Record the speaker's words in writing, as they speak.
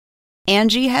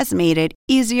Angie has made it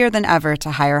easier than ever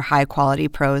to hire high-quality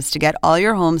pros to get all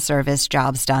your home service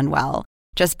jobs done well.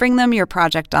 Just bring them your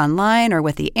project online or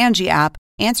with the Angie app,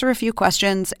 answer a few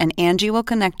questions, and Angie will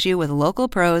connect you with local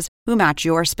pros who match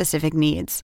your specific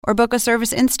needs. Or book a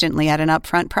service instantly at an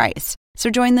upfront price. So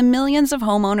join the millions of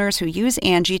homeowners who use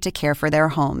Angie to care for their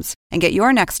homes and get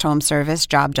your next home service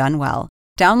job done well.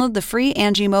 Download the free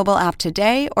Angie mobile app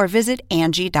today or visit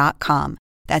Angie.com.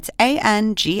 That's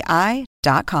ANGI.com.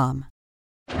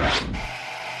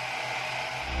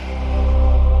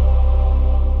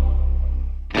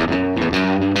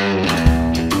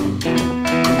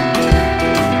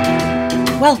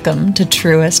 Welcome to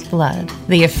Truest Blood,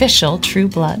 the official True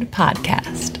Blood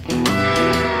podcast.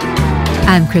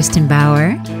 I'm Kristen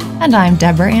Bauer. And I'm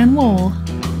Deborah Ann Wool.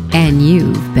 And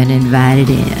you've been invited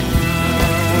in.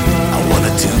 I want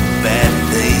to do bad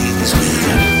things with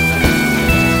you.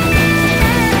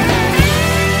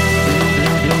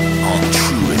 On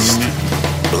Truest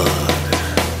Blood.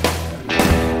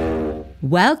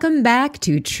 Welcome back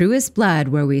to Truest Blood,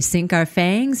 where we sink our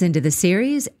fangs into the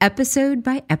series episode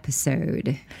by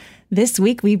episode. This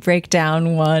week we break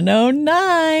down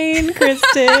 109,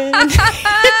 Kristen.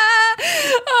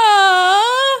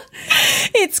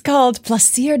 It's called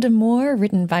Plaisir d'amour,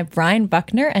 written by Brian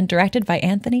Buckner and directed by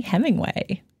Anthony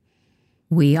Hemingway.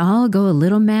 We all go a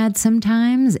little mad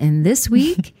sometimes, and this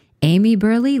week, Amy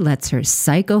Burley lets her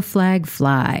psycho flag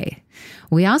fly.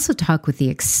 We also talk with the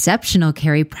exceptional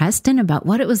Carrie Preston about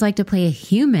what it was like to play a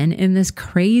human in this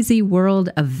crazy world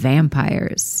of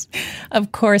vampires.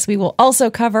 Of course, we will also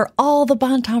cover all the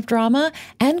Bontemps drama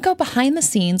and go behind the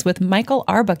scenes with Michael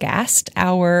Arbogast,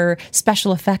 our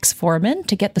special effects foreman,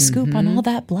 to get the scoop on all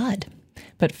that blood.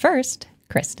 But first,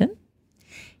 Kristen.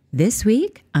 This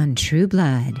week on True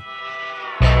Blood.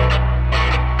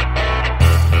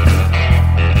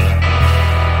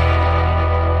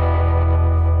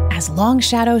 As Long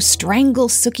Shadow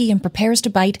strangles Sookie and prepares to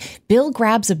bite, Bill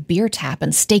grabs a beer tap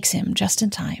and stakes him just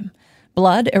in time.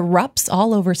 Blood erupts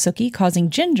all over Sookie, causing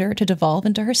Ginger to devolve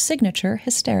into her signature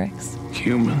hysterics.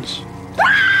 Humans.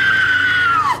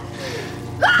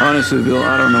 Honestly, Bill,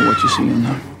 I don't know what you see in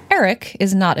them. Eric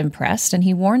is not impressed, and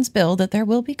he warns Bill that there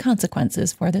will be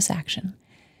consequences for this action.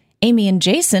 Amy and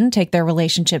Jason take their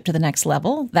relationship to the next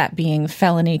level, that being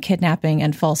felony kidnapping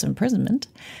and false imprisonment.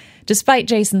 Despite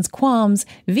Jason's qualms,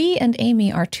 V and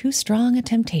Amy are too strong a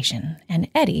temptation, and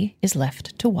Eddie is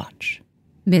left to watch.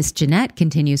 Miss Jeanette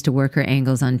continues to work her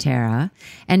angles on Tara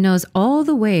and knows all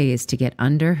the ways to get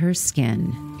under her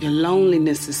skin. Your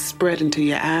loneliness is spreading to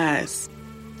your eyes.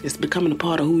 It's becoming a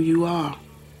part of who you are.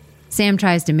 Sam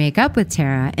tries to make up with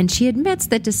Tara, and she admits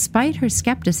that despite her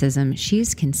skepticism,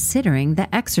 she's considering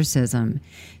the exorcism.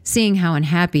 Seeing how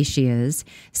unhappy she is,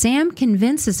 Sam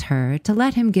convinces her to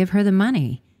let him give her the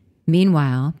money.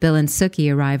 Meanwhile, Bill and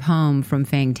Sookie arrive home from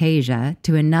Fantasia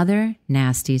to another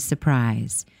nasty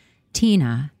surprise.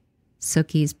 Tina,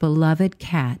 Sookie's beloved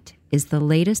cat, is the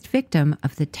latest victim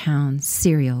of the town's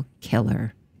serial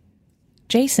killer.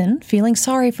 Jason, feeling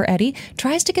sorry for Eddie,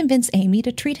 tries to convince Amy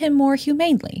to treat him more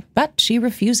humanely, but she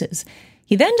refuses.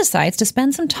 He then decides to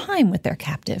spend some time with their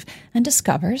captive and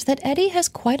discovers that Eddie has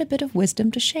quite a bit of wisdom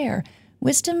to share,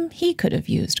 wisdom he could have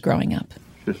used growing up.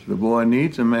 Just the boy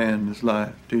needs a man in his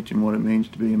life. Teach him what it means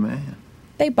to be a man.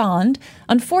 They bond.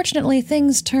 Unfortunately,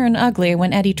 things turn ugly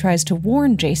when Eddie tries to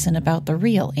warn Jason about the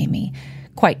real Amy.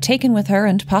 Quite taken with her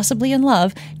and possibly in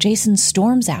love, Jason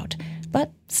storms out,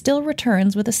 but still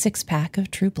returns with a six-pack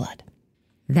of True Blood.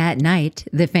 That night,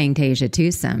 the Fantasia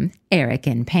twosome, Eric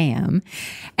and Pam,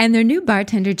 and their new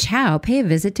bartender Chow pay a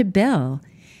visit to Bill.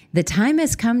 The time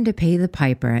has come to pay the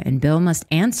piper, and Bill must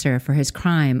answer for his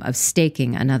crime of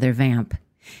staking another vamp.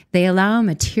 They allow him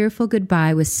a tearful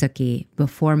goodbye with Sookie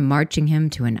before marching him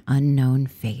to an unknown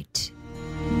fate.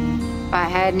 If I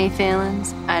had any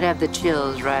feelings, I'd have the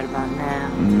chills right about now.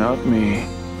 Not me.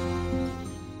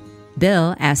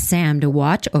 Bill asks Sam to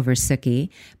watch over Sookie,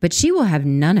 but she will have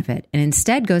none of it and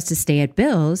instead goes to stay at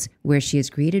Bill's, where she is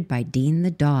greeted by Dean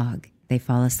the dog. They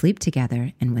fall asleep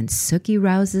together, and when Sookie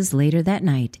rouses later that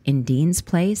night in Dean's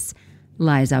place,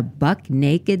 lies a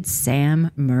buck-naked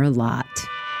Sam Merlot.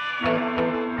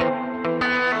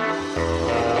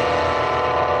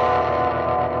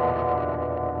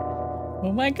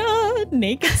 Oh my God,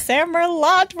 naked Sam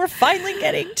Merlot. We're finally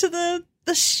getting to the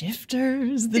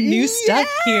shifters, the new stuff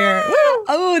here. Woo!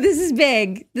 Oh, this is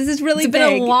big. This is really big. It's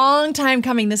been a long time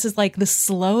coming. This is like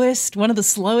one of the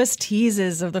slowest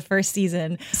teases of the first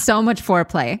season. So much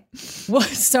foreplay. Well,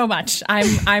 so much.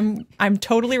 I'm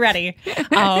totally ready.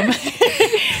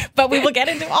 But we will get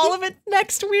into all of it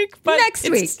next week. But Next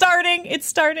week. It's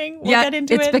starting. We'll get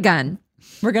into it. It's begun.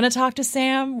 We're going to talk to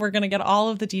Sam. We're going to get all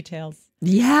of the details.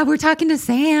 Yeah, we're talking to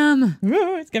Sam.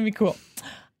 Ooh, it's going to be cool.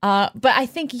 But I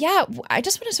think, I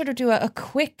just want to sort of do a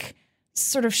quick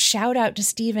sort of shout out to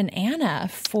Steve and Anna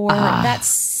for that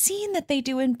scene that they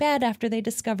do in bed after they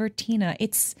discover Tina.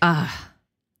 It's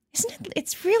isn't it?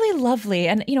 It's really lovely.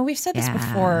 And, we've said this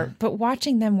before, but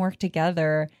watching them work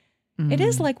together, it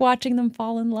is like watching them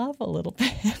fall in love a little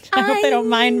bit. I hope they don't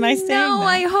mind my saying that. No,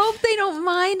 I hope they don't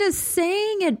mind us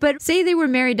saying it. But say they were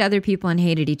married to other people and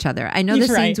hated each other. I know the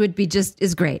scenes would be just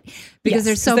as great because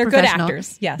they're so professional. Good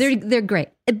actors. Yes. They're great.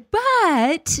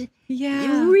 But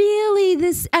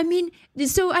really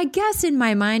so I guess in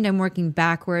my mind I'm working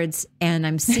backwards and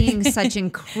I'm seeing such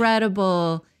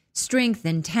incredible strength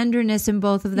and tenderness in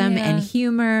both of them and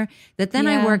humor that then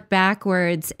I work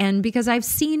backwards. And because I've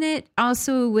seen it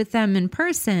also with them in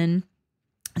person,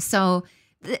 so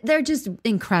they're just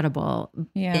incredible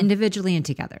individually and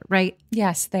together, right?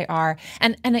 Yes, they are.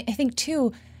 And I think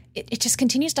too, it just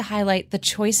continues to highlight the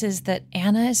choices that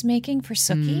Anna is making for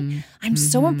Sookie. I'm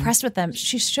so impressed with them.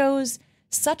 She shows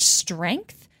such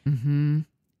strength,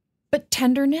 but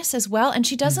tenderness as well. And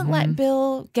she doesn't let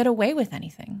Bill get away with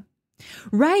anything.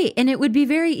 Right. And it would be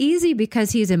very easy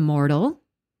because he's immortal,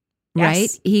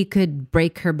 right? He could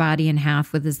break her body in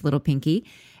half with his little pinky.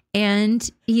 And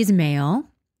he's male.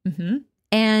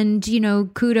 And,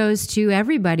 kudos to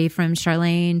everybody from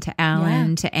Charlene to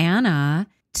Alan to Anna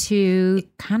to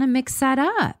kind of mix that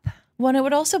up. Well, it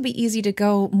would also be easy to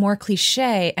go more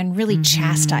cliche and really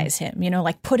chastise him,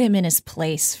 like put him in his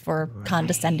place for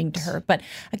condescending to her. But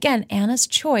again, Anna's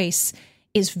choice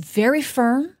is very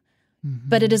firm.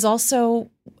 But it is also,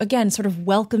 again, sort of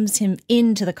welcomes him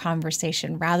into the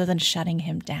conversation rather than shutting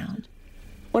him down.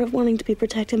 What if wanting to be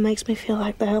protected makes me feel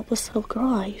like the helpless little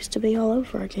girl I used to be all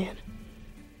over again?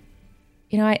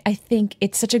 I think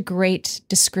it's such a great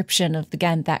description of,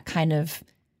 again, that kind of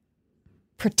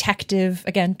protective,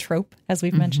 again, trope, as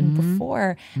we've mentioned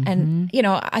before. And,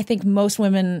 I think most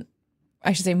women,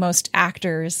 I should say most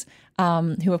actors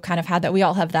who have kind of had that, we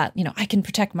all have that, I can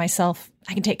protect myself,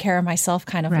 I can take care of myself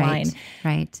kind of line.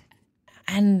 Right.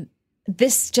 And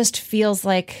this just feels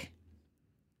like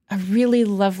a really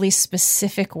lovely,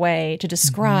 specific way to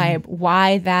describe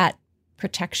why that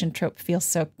protection trope feels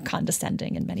so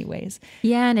condescending in many ways.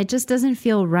 Yeah, and it just doesn't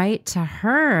feel right to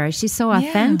her. She's so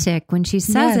authentic when she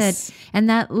says it. And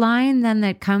that line then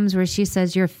that comes where she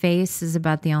says, your face is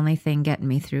about the only thing getting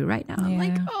me through right now. I'm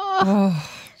like,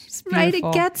 right,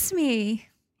 it gets me.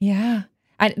 Yeah.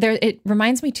 It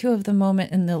reminds me, too, of the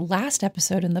moment in the last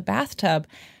episode in the bathtub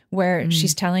where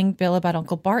she's telling Bill about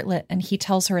Uncle Bartlett and he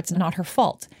tells her it's not her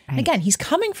fault. Right. Again, he's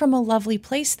coming from a lovely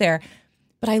place there,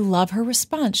 but I love her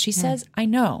response. She says, I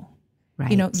know.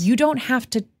 Right. You don't have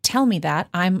to tell me that.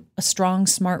 I'm a strong,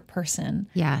 smart person.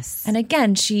 Yes. And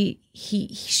again, she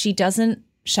doesn't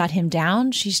shut him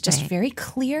down. She's just very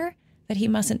clear that he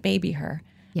mustn't baby her.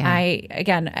 Yeah.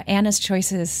 Anna's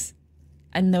choices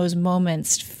in those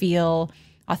moments feel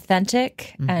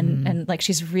authentic and like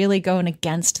she's really going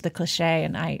against the cliche.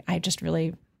 And I just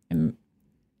really am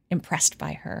impressed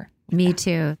by her. Me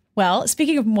too. Well,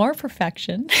 speaking of more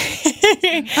perfection,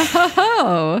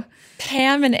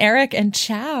 Pam and Eric and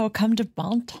Chow come to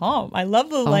Bon Tom. I love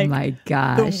the oh my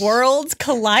gosh, the worlds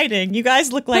colliding. You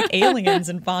guys look like aliens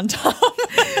in Bon Tom.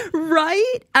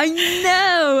 Right? I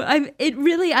know.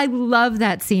 I love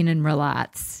that scene in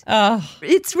Relatz. Oh,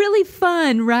 it's really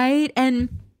fun, right? And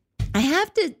I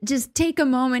have to just take a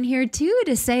moment here too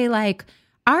to say, like,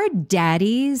 our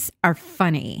daddies are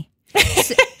funny.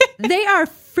 They are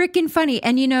freaking funny.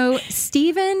 And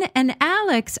Steven and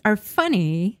Alex are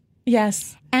funny.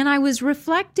 Yes. And I was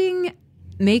reflecting,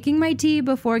 making my tea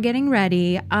before getting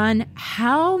ready, on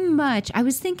how much I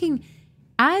was thinking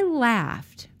I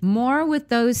laughed more with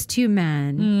those two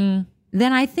men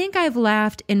than I think I've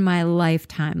laughed in my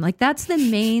lifetime. Like, that's the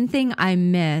main thing I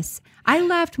miss. I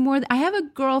laughed more. I have a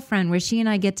girlfriend where she and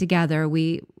I get together.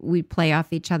 We play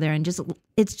off each other and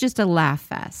it's just a laugh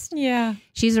fest. Yeah.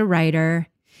 She's a writer.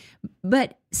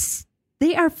 But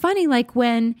they are funny. Like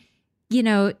when,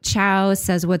 Chow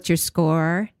says, what's your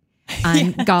score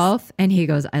on golf? And he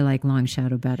goes, I like long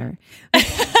shadow better.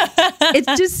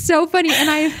 It's just so funny.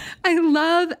 And I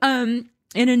love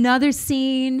in another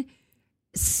scene,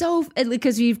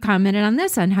 because you've commented on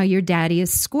this, on how your daddy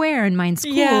is square and mine's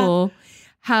cool. Yeah.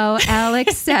 How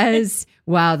Alex says,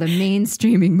 wow, the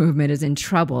mainstreaming movement is in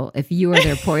trouble. If you are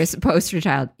their poster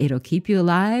child, it'll keep you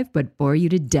alive, but bore you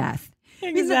to death.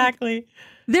 Exactly.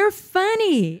 They're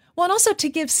funny. Well, and also to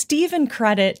give Steven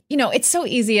credit, it's so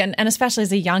easy, and especially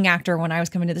as a young actor when I was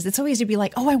coming to this, it's so easy to be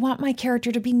like, oh, I want my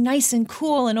character to be nice and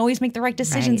cool and always make the right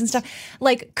decisions and stuff.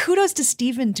 Like, kudos to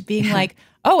Steven to being like,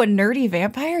 oh, a nerdy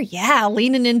vampire? Yeah,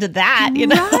 leaning into that, you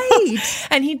know? Right.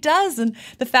 And he does. And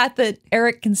the fact that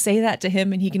Eric can say that to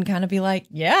him and he can kind of be like,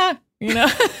 yeah, you know?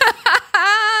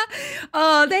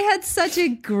 Oh, they had such a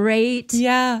great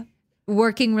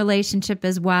working relationship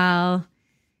as well.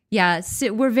 Yeah,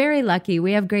 so we're very lucky.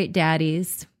 We have great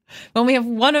daddies. Well, we have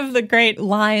one of the great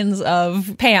lines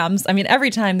of Pam's. I mean, every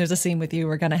time there's a scene with you,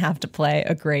 we're going to have to play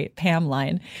a great Pam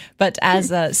line. But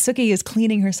as Sookie is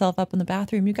cleaning herself up in the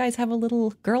bathroom, you guys have a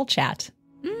little girl chat.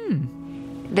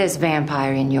 There's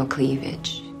vampire in your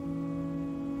cleavage.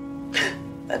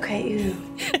 Okay, ew.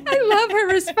 I love her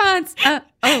response.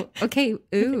 Okay,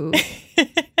 ooh.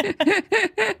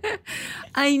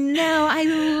 I know. I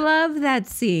love that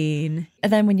scene. And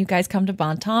then when you guys come to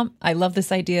Bontemps, I love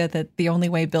this idea that the only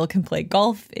way Bill can play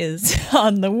golf is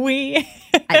on the Wii.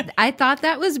 I thought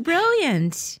that was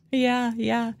brilliant.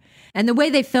 Yeah. And the way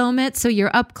they film it, so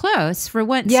you're up close for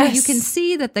what, Yes. so you can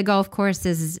see that the golf course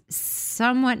is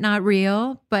somewhat not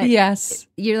real, but Yes.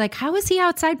 you're like, how is he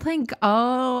outside playing?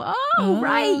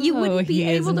 Right. You wouldn't be he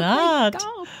is able to not. play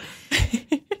golf.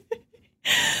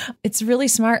 It's really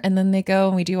smart. And then they go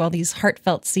and we do all these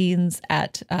heartfelt scenes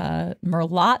at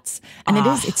Merlotte's. And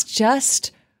it's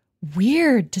just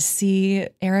weird to see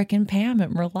Eric and Pam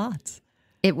at Merlotte's.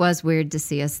 It was weird to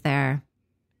see us there.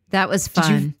 That was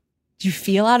fun. Did you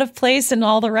feel out of place in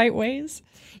all the right ways?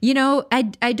 You know, I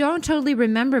don't totally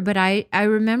remember, but I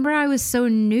remember I was so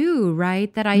new,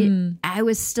 right? That I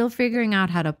was still figuring out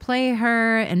how to play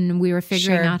her, and we were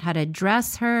figuring out how to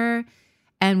dress her.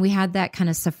 And we had that kind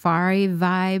of safari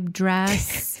vibe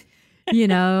dress, you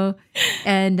know,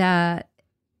 and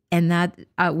that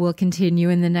will continue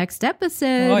in the next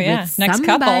episode. Oh, yeah. With Next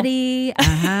somebody.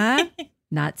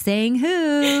 Not saying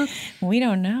who. We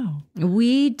don't know.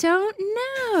 We don't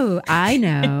know. I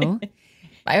know.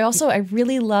 I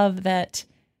really love that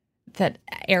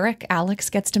Alex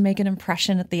gets to make an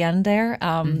impression at the end there,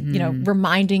 you know,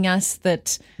 reminding us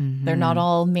that they're not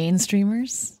all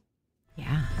mainstreamers.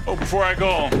 Yeah. Oh, before I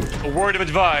go, a word of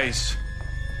advice.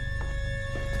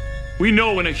 We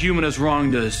know when a human has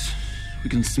wronged us. We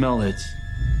can smell it.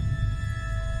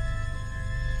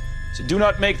 So do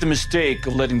not make the mistake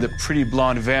of letting the pretty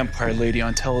blonde vampire lady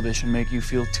on television make you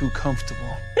feel too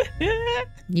comfortable.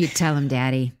 You tell him,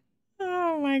 Daddy.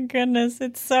 Oh my goodness,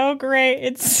 it's so great.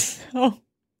 It's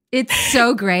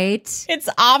so great. It's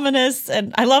ominous,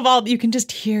 and I love you can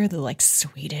just hear the like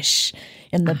Swedish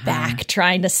in the back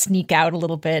trying to sneak out a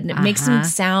little bit, and it makes him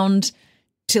sound,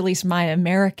 to at least my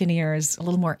American ears, a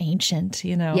little more ancient,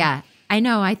 you know. Yeah, I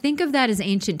know. I think of that as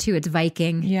ancient too. It's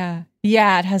Viking. Yeah,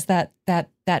 it has that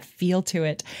feel to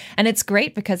it, and it's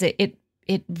great because it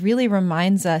really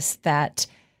reminds us that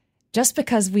just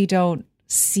because we don't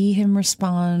see him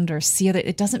respond or see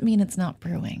it doesn't mean it's not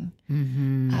brewing,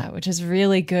 which is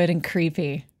really good and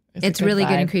creepy. It's really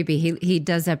good and creepy. He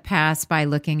does a pass by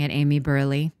looking at Amy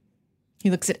Burley. He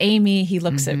looks at Amy, he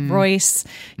looks at Royce,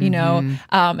 you know,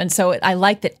 and so I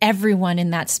like that everyone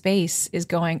in that space is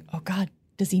going, oh God,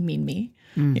 does he mean me?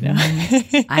 You know,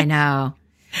 I know.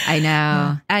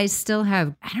 I still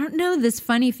have, I don't know, this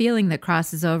funny feeling that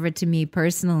crosses over to me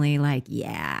personally. Like,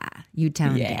 yeah, you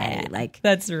tell him, Daddy. Like,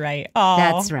 that's right. Oh,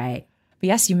 that's right. But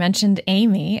yes, you mentioned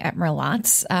Amy at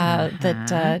Merlotte's,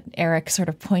 that Eric sort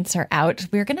of points her out.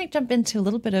 We're going to jump into a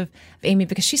little bit of Amy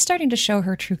because she's starting to show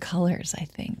her true colors, I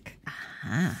think.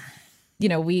 You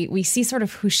know, we see sort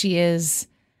of who she is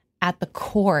at the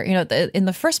core. You know, in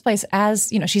the first place,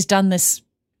 as, you know, she's done this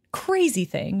crazy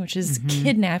thing, which is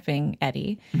kidnapping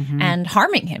Eddie and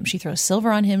harming him. She throws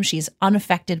silver on him. She's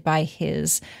unaffected by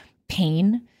his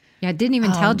pain. Yeah, didn't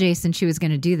even tell Jason she was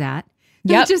going to do that.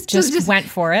 Yep, just went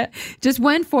for it. Just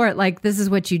went for it like, this is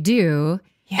what you do.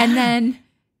 Yeah. And then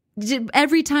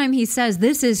every time he says,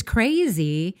 this is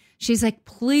crazy, she's like,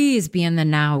 please be in the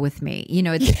now with me. You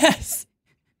know, yes.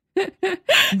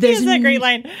 There's that great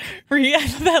line where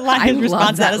that line in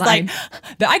response to that is like,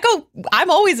 I'm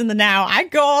always in the now. I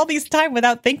go all these time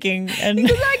without thinking. And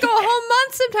because I go a whole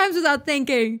month sometimes without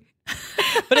thinking.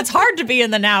 But it's hard to be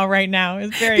in the now right now.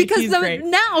 It's because the great.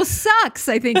 Now sucks,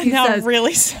 I think he now says.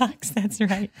 really sucks. That's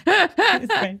right. That's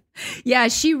right. Yeah,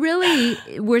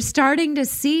 we're starting to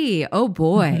see, oh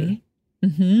boy,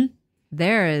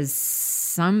 there is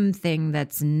something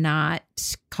that's not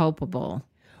culpable.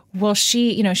 Well,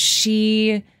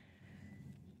 she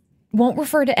won't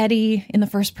refer to Eddie in the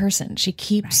first person. She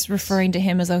keeps referring to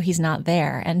him as though he's not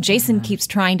there. And Jason keeps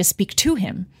trying to speak to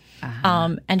him.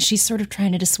 And she's sort of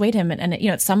trying to dissuade him. And you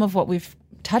know, it's some of what we've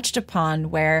touched upon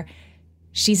where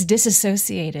she's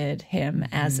disassociated him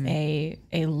as a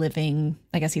living,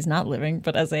 I guess he's not living,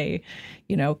 but as a,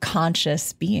 you know,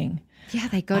 conscious being. Yeah,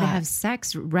 they go to have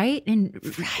sex right in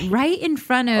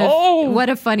front of, what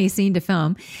a funny scene to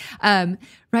film, right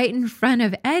in front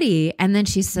of Eddie. And then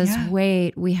she says,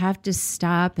 wait, we have to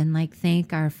stop and like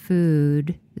thank our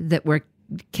food that we're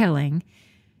killing.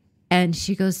 And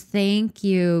she goes, thank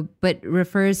you, but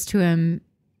refers to him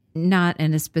not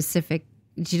in a specific,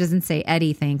 she doesn't say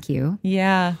Eddie, thank you.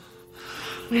 Yeah.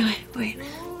 Wait.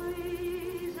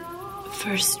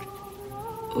 First,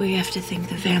 we have to thank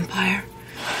the vampire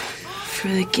for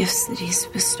the gifts that he's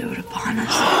bestowed upon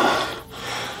us.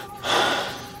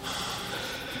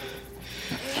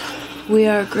 We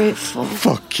are grateful.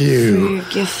 Fuck you. For your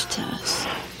gift to us.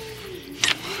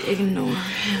 Ignore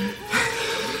him.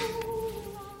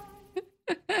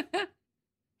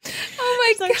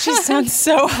 Oh my God. She sounds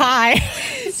so high.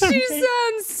 She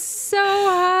sounds so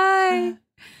high.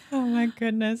 Oh my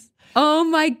goodness. Oh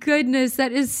my goodness.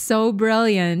 That is so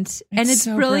brilliant. And it's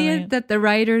so brilliant that the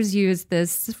writers use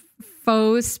this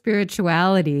faux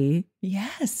spirituality.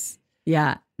 Yes.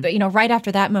 Yeah. But, right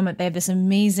after that moment, they have this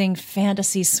amazing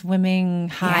fantasy swimming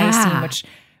high scene,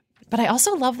 but I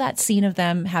also love that scene of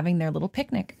them having their little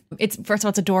picnic. First of all,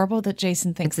 it's adorable that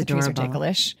Jason thinks the trees are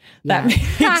ticklish. Yeah. That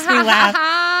makes me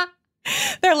laugh.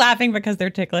 They're laughing because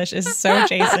they're ticklish is so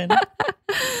Jason.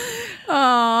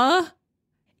 Aww.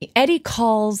 Eddie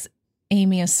calls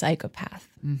Amy a psychopath.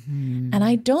 Mm-hmm. And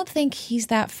I don't think he's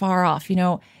that far off.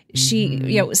 Psychopathy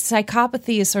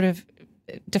is sort of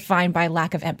defined by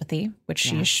lack of empathy, which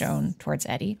she has shown towards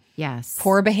Eddie. Yes.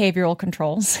 Poor behavioral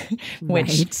controls,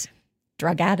 which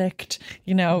drug addict,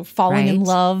 falling in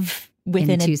love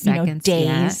within 2 seconds,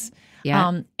 days.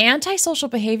 Yeah. Antisocial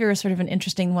behavior is sort of an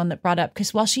interesting one that brought up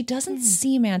because while she doesn't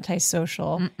seem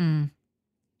antisocial,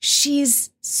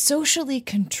 she's socially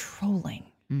controlling,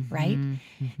 right?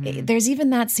 Mm-hmm. There's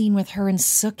even that scene with her and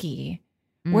Sookie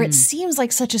where it seems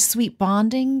like such a sweet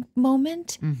bonding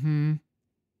moment. Mm-hmm.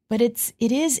 But it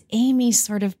is Amy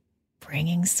sort of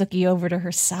bringing Sookie over to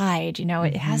her side.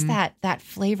 It has that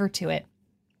flavor to it.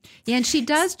 Yeah, and she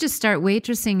does just start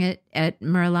waitressing at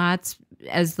Merlotte's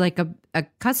as like a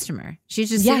customer. She's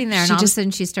just sitting there, and all of a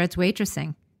sudden she starts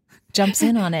waitressing. Jumps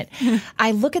in on it.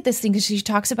 I look at this thing because she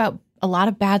talks about a lot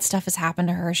of bad stuff has happened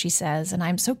to her, she says, and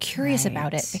I'm so curious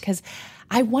about it because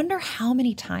I wonder how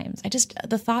many times,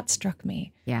 the thought struck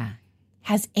me. Yeah.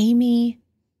 Has Amy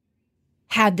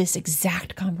had this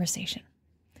exact conversation?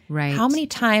 Right. How many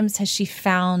times has she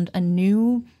found a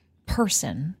new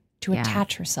person to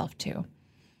attach herself to?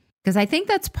 Because I think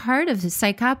that's part of the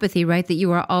psychopathy, right? That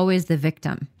you are always the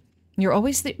victim. You're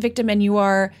always the victim,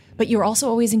 but you're also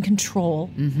always in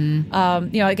control.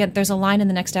 Mm-hmm. Again, there's a line in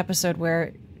the next episode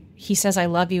where he says, "I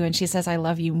love you," and she says, "I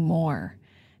love you more."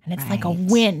 And it's like a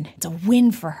win. It's a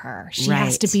win for her. She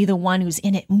has to be the one who's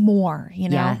in it more,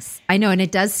 Yes, I know. And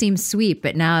it does seem sweet,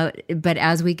 but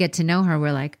as we get to know her,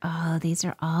 we're like, oh, these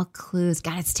are all clues.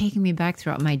 God, it's taking me back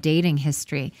throughout my dating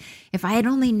history. If I had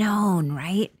only known,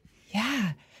 right?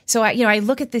 Yeah. So I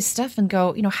look at this stuff and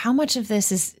go, how much of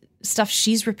this is stuff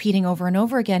she's repeating over and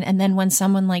over again? And then when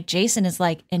someone like Jason is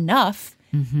like, enough,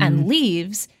 and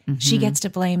leaves, she gets to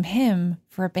blame him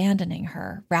for abandoning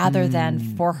her rather than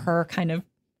for her kind of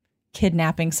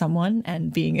kidnapping someone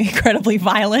and being incredibly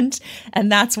violent. And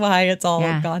that's why it's all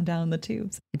gone down the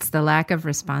tubes. It's the lack of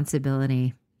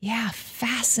responsibility. Yeah,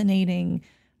 fascinating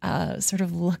sort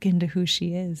of look into who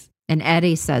she is. And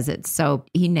Eddie says it, so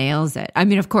he nails it. I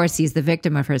mean, of course, he's the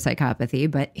victim of her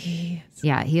psychopathy, but he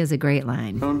has a great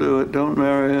line. Don't do it. Don't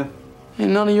marry her.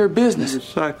 Ain't none of your business. She's a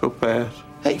psychopath.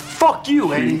 Hey, fuck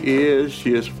you, Eddie.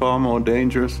 She is far more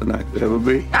dangerous than I could ever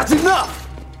be. That's enough!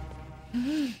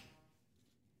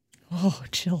 Oh,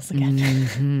 chills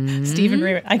again. Stephen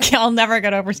Root. I'll never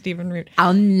get over Stephen Root.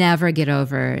 I'll never get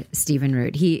over Stephen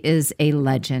Root. He is a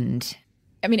legend.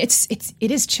 I mean, it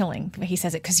is chilling the way he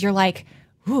says it because you're like,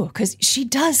 ooh, because she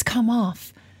does come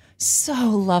off so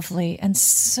lovely and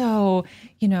so,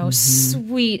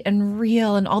 sweet and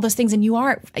real and all those things. And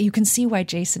you can see why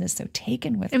Jason is so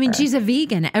taken with her. I mean, she's a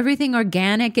vegan, everything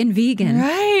organic and vegan.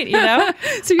 Right,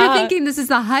 So you're thinking this is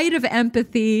the height of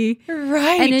empathy.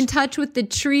 Right. And in touch with the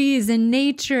trees and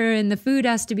nature, and the food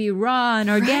has to be raw and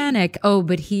organic. Right. Oh,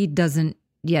 but he doesn't.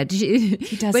 Yeah, he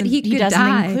doesn't. But he doesn't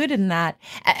die. Include in that.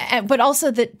 But also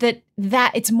that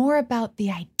it's more about the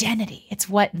identity. It's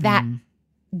what that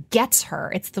gets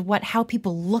her. It's how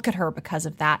people look at her because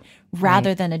of that,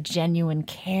 rather than a genuine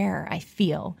care, I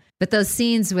feel. But those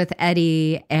scenes with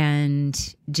Eddie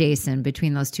and Jason,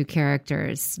 between those two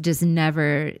characters, just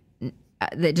never.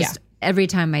 Every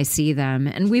time I see them,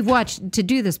 and we've watched to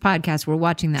do this podcast, we're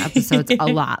watching the episodes a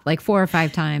lot, like 4 or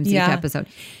 5 times each episode,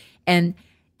 and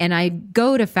And I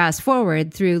go to fast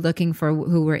forward through looking for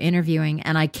who we're interviewing,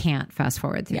 and I can't fast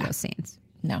forward through those scenes.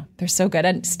 No, they're so good.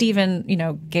 And Stephen,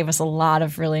 gave us a lot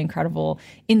of really incredible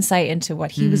insight into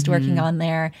what he was working on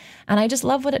there. And I just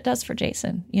love what it does for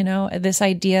Jason. This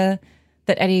idea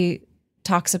that Eddie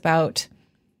talks about,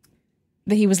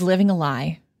 that he was living a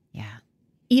lie. Yeah.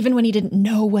 Even when he didn't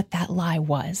know what that lie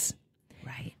was.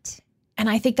 Right. And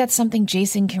I think that's something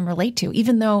Jason can relate to,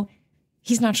 even though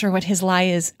he's not sure what his lie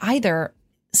is either.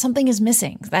 Something is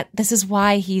missing. That this is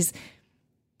why he's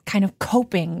kind of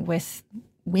coping with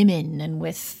women and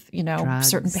with, drugs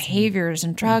certain behaviors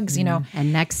and drugs,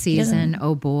 And next season,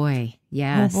 oh boy.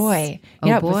 Yes. Oh boy.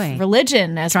 Oh boy. With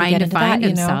religion as trying we get to into find that,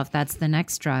 himself. That's the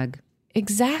next drug.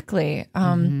 Exactly.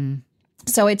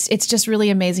 So it's just really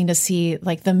amazing to see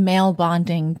like the male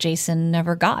bonding Jason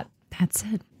never got. That's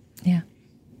it. Yeah.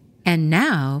 And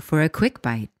now for a quick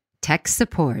bite, tech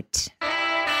support.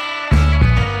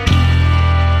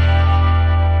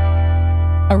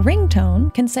 A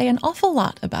ringtone can say an awful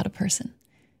lot about a person.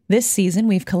 This season,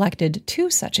 we've collected 2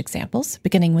 such examples,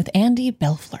 beginning with Andy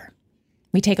Belfleur.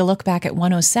 We take a look back at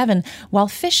 107. While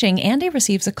fishing, Andy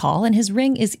receives a call, and his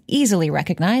ring is easily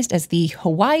recognized as the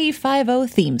Hawaii Five-0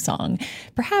 theme song.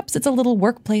 Perhaps it's a little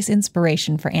workplace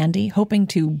inspiration for Andy, hoping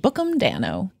to book 'em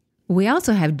Dano. We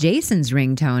also have Jason's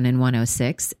ringtone in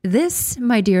 106. This,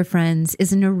 my dear friends,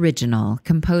 is an original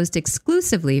composed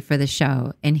exclusively for the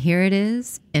show, and here it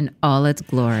is in all its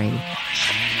glory.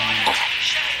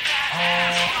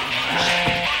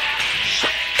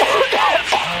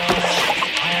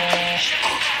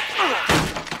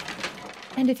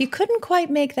 And if you couldn't quite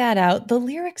make that out, the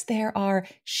lyrics there are,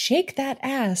 "Shake that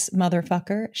ass,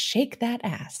 motherfucker, shake that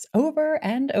ass," over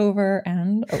and over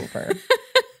and over.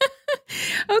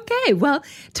 Okay, well,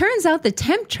 turns out the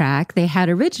temp track they had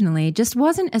originally just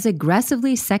wasn't as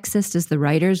aggressively sexist as the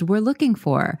writers were looking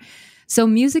for. So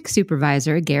music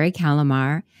supervisor Gary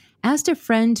Calamar asked a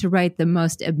friend to write the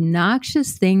most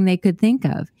obnoxious thing they could think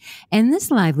of. And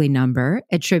this lively number,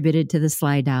 attributed to the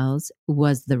Slidowls,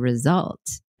 was the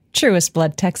result. Truest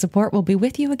Blood Tech Support will be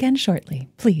with you again shortly.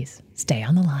 Please stay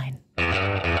on the line.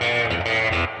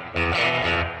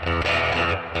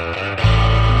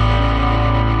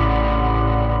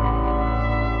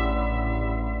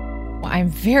 I'm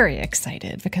very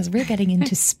excited because we're getting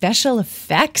into special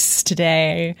effects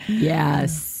today.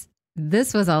 Yes.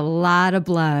 This was a lot of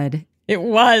blood. It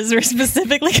was. We're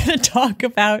specifically going to talk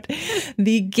about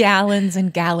the gallons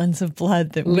and gallons of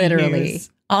blood that we use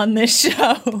on this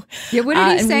show. Yeah, what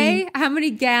did he say? How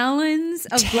many gallons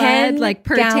of blood, like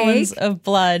per gallons take? Of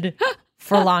blood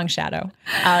for Long Shadow.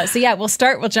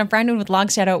 We'll jump right in with Long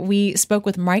Shadow. We spoke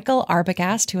with Michael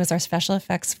Arbogast, who is our special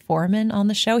effects foreman on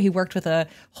the show. He worked with a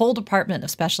whole department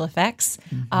of special effects.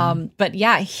 But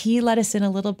yeah, he let us in a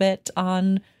little bit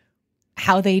on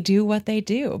how they do what they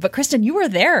do. But Kristen, you were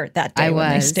there that day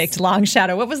when they staked Long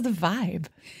Shadow. What was the vibe?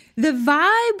 The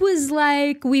vibe was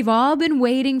like, we've all been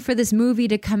waiting for this movie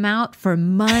to come out for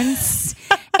months.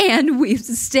 And we've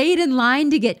stayed in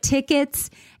line to get tickets.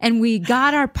 And we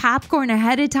got our popcorn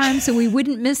ahead of time so we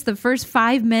wouldn't miss the first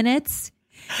 5 minutes.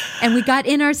 And we got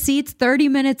in our seats 30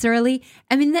 minutes early.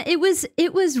 I mean, it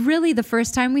was really the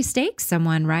first time we staked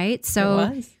someone, right?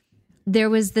 So there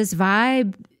was this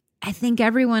vibe. I think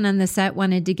everyone on the set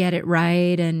wanted to get it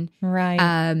right.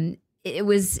 And it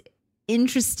was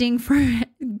interesting for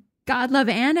God Love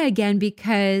Anna again,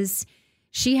 because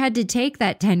she had to take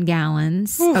that 10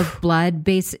 gallons of blood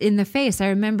in the face. I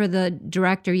remember the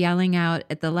director yelling out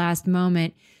at the last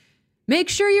moment, "Make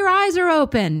sure your eyes are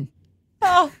open."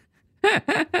 Oh.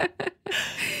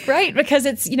 Right, because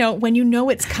it's, when you know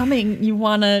it's coming, you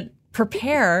want to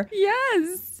prepare.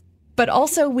 Yes. But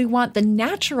also we want the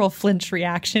natural flinch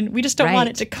reaction. We just don't want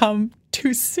it to come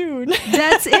too soon.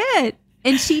 That's it.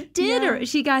 And she did. Yeah.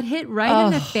 She got hit right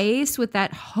in the face with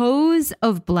that hose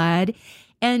of blood.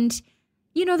 And,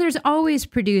 there's always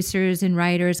producers and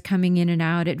writers coming in and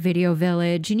out at Video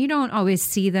Village, and you don't always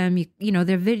see them.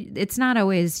 It's not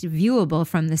always viewable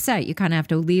from the set. You kind of have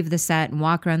to leave the set and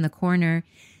walk around the corner.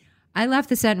 I left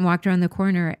the set and walked around the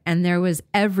corner, and there was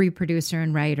every producer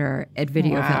and writer at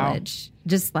Video Village.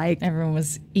 Just like everyone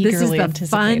was eagerly anticipating. This is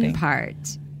the fun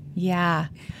part. Yeah.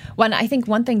 Well, and I think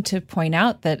one thing to point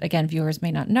out that, again, viewers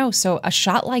may not know, so a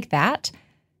shot like that,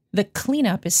 the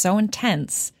cleanup is so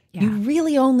intense, you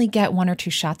really only get 1 or 2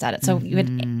 shots at it. So you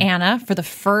had Anna for the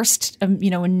first,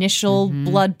 initial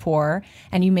blood pour,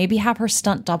 and you maybe have her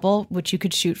stunt double, which you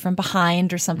could shoot from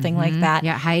behind or something like that.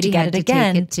 Yeah, Heidi to get had it to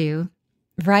again. take it too.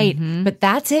 Right. But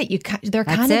that's it. They're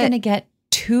kind of going to get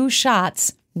 2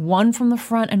 shots, one from the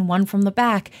front and one from the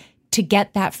back, to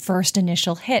get that first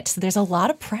initial hit. So there's a lot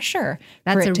of pressure.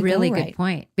 That's for it a to really go good right.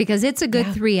 point, because it's a good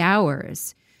 3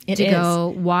 hours to go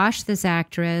wash this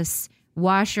actress,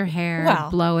 wash her hair,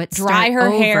 blow it, dry her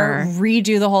start hair, over.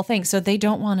 redo the whole thing. So they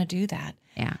don't want to do that.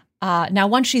 Yeah. Now,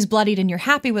 once she's bloodied and you're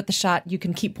happy with the shot, you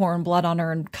can keep pouring blood on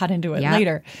her and cut into it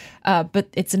later. But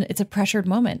it's a pressured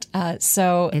moment.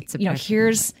 So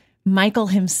here's Michael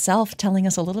himself telling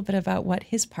us a little bit about what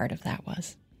his part of that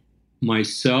was.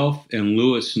 Myself and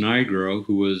Louis Nigro,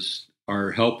 who was our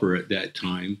helper at that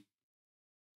time,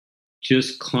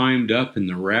 just climbed up in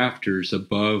the rafters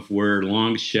above where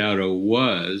Long Shadow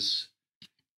was,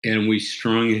 and we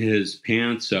strung his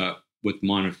pants up with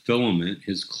monofilament,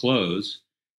 his clothes,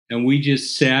 and we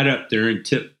just sat up there and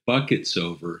tipped buckets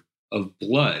over of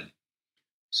blood.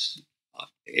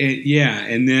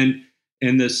 And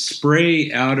the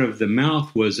spray out of the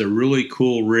mouth was a really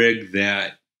cool rig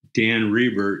that Dan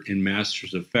Rebert in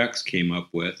Masters Effects came up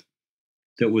with,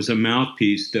 that was a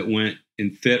mouthpiece that went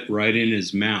and fit right in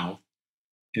his mouth,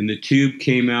 and the tube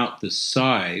came out the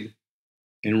side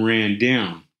and ran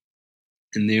down,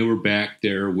 and they were back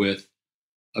there with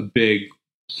a big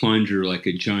plunger, like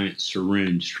a giant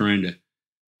syringe, trying to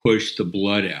push the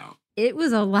blood out. It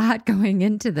was a lot going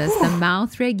into this. The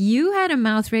mouth rig. You had a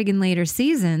mouth rig in later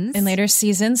seasons.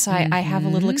 So I have a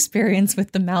little experience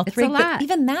with the mouth rig. But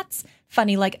even that's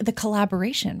funny, like the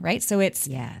collaboration, right? So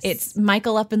it's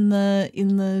Michael up in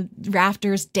the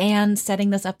rafters, Dan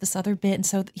setting this up this other bit. And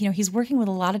so, he's working with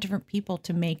a lot of different people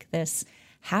to make this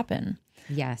happen.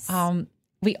 Yes.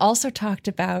 We also talked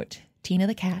about Tina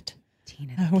the cat.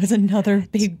 That was another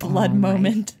big blood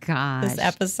moment this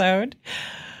episode.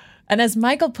 And as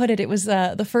Michael put it, it was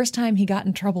the first time he got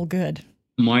in trouble good.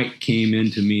 Mike came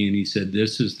into me and he said, they're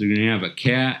going to have a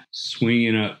cat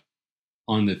swinging up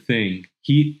on the thing.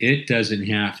 It doesn't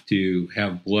have to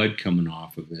have blood coming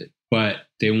off of it, but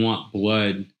they want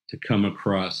blood to come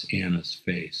across Anna's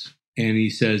face. And he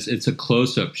says, it's a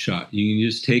close-up shot. You can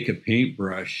just take a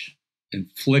paintbrush and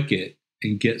flick it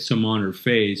and get some on her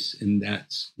face, and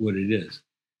that's what it is.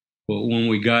 But when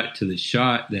we got to the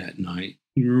shot that night,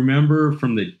 you remember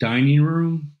from the dining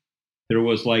room, there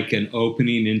was like an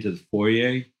opening into the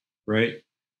foyer, right?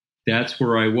 That's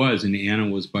where I was, and Anna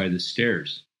was by the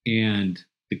stairs. And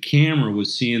the camera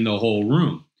was seeing the whole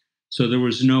room. So there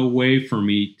was no way for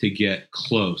me to get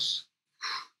close.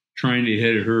 Trying to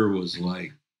hit her was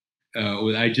like,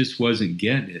 I just wasn't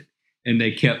getting it. And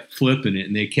they kept flipping it,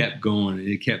 and they kept going, and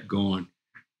it kept going.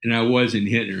 And I wasn't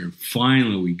hitting her. And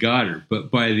finally, we got her.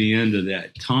 But by the end of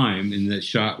that time, and the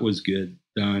shot was good,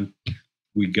 done,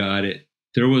 we got it.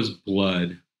 There was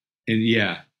blood.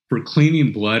 And for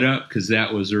cleaning blood up, because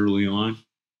that was early on,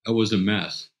 it was a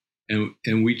mess.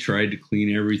 And we tried to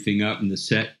clean everything up. And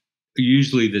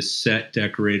usually the set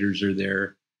decorators are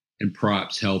there and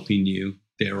props helping you.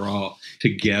 They were all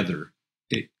together.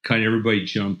 Everybody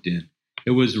jumped in.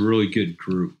 It was a really good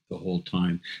group the whole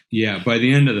time. Yeah, by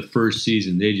the end of the first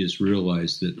season, they just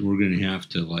realized that we're going to have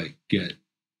to get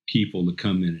people to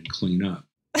come in and clean up.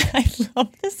 I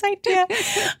love this idea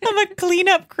of a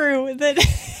cleanup crew that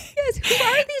yes, who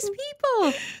are these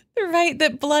people? Right,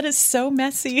 that blood is so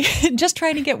messy. Just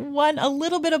trying to get a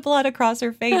little bit of blood across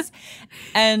her face,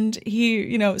 and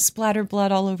he, splattered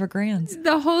blood all over Gran's.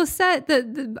 The whole set.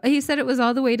 He said it was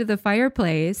all the way to the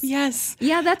fireplace. Yes,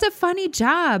 yeah, that's a funny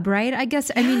job, right? I guess.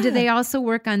 I mean, do they also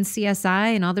work on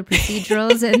CSI and all the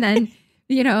procedurals, and then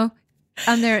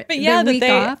on their week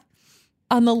off?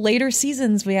 On the later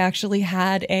seasons, we actually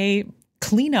had a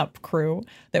cleanup crew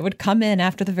that would come in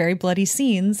after the very bloody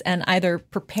scenes and either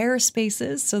prepare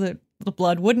spaces so that the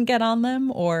blood wouldn't get on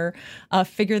them or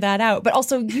figure that out. But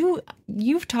also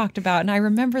you've talked about, and I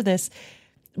remember this,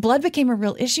 blood became a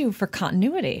real issue for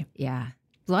continuity. Yeah.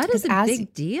 Blood is a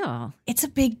big deal. It's a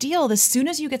big deal. As soon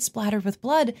as you get splattered with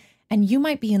blood, and you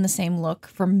might be in the same look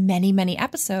for many, many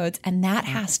episodes, and that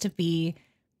has to be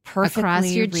perfectly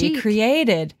across your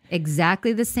recreated. Cheek.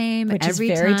 Exactly the same which every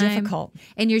is very time. difficult.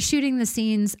 And you're shooting the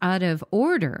scenes out of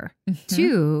order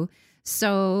too.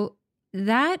 So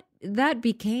that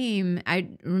became,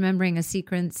 I'm remembering a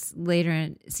sequence later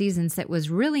in seasons that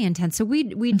was really intense. So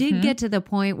we did get to the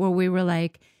point where we were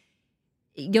like,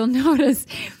 you'll notice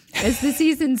as the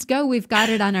seasons go, we've got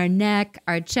it on our neck,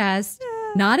 our chest,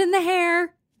 not in the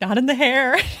hair, not in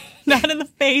the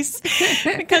face,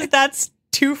 because that's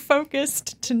too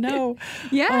focused to know.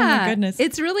 Yeah. Oh my goodness.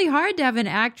 It's really hard to have an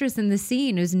actress in the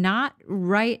scene who's not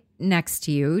right next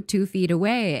to you, 2 feet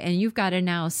away, and you've got to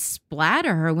now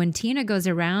splatter her when Tina goes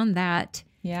around that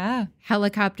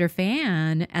helicopter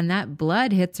fan and that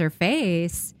blood hits her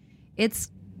face. It's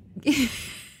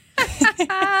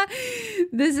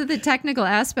This is the technical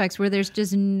aspects where there's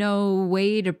just no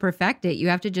way to perfect it. You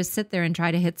have to just sit there and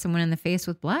try to hit someone in the face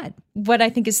with blood. What I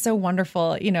think is so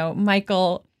wonderful,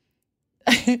 Michael,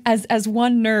 as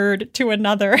one nerd to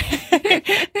another,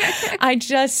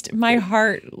 my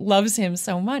heart loves him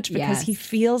so much because he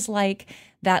feels like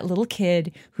that little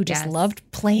kid who just loved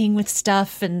playing with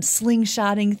stuff and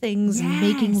slingshotting things and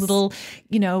making little,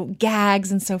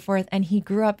 gags and so forth. And he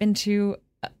grew up into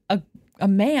a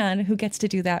man who gets to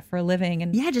do that for a living.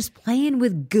 And just playing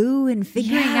with goo and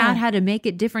figuring out how to make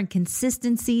it different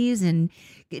consistencies and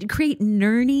create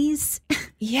nernies.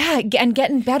 And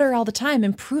getting better all the time,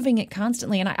 improving it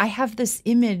constantly. And I have this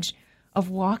image of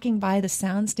walking by the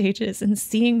sound stages and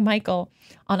seeing Michael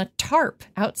on a tarp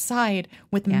outside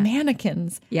with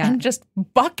mannequins and just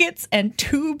buckets and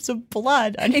tubes of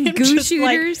blood. And goo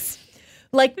shooters.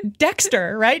 Like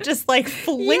Dexter, right? Just like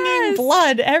flinging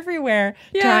blood everywhere,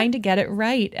 trying to get it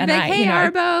right. And hey,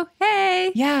 Arbo,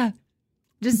 hey. Yeah.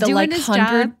 Just doing his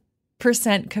job.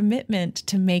 100% commitment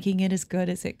to making it as good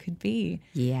as it could be.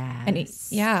 Yeah. And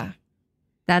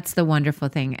that's the wonderful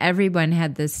thing. Everyone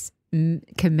had this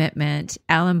commitment.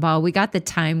 Alan Ball, we got the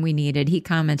time we needed. He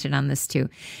commented on this too.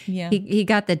 Yeah. He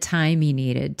got the time he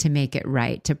needed to make it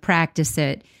right, to practice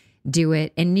it, do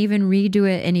it, and even redo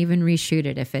it and even reshoot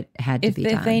it if it had to be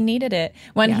done. If they needed it.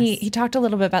 When he talked a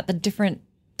little bit about the different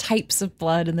types of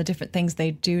blood and the different things they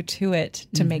do to it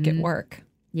to make it work.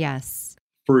 Yes.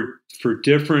 For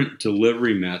different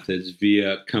delivery methods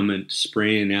via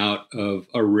spraying out of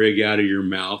a rig out of your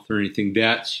mouth or anything,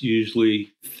 that's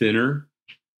usually thinner,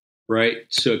 right?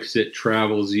 So because it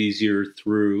travels easier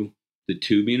through the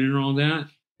tubing and all that.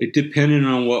 It depended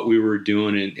on what we were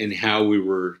doing and how we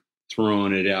were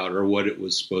throwing it out or what it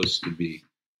was supposed to be.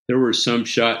 There were some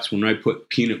shots when I put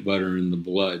peanut butter in the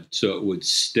blood so it would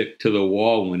stick to the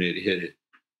wall when it hit it.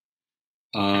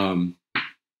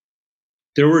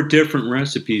 There were different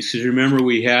recipes because remember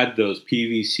we had those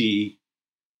PVC,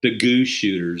 the goo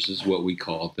shooters is what we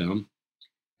called them,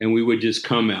 and we would just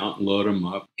come out and load them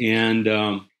up. And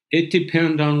it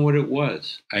depended on what it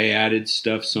was. I added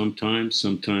stuff sometimes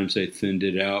I thinned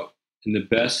it out. And the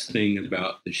best thing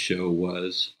about the show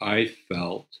was I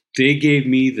felt they gave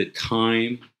me the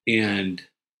time and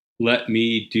let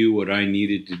me do what I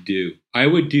needed to do. I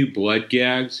would do blood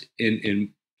gags and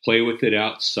play with it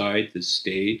outside the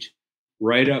stage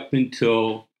right up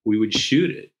until we would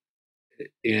shoot it.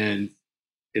 And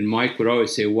Mike would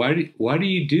always say, why do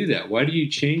you do that? Why do you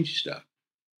change stuff?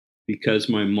 Because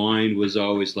my mind was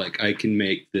always like, I can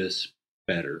make this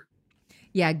better.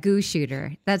 Yeah, goo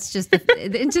shooter. That's just,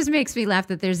 it just makes me laugh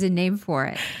that there's a name for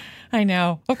it. I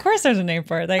know. Of course there's a name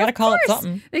for it. They got to call it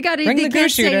something. They got to bring the goo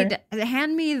shooter.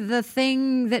 Hand me the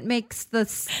thing that makes the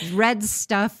red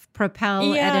stuff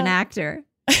propel at an actor.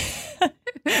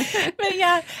 But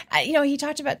he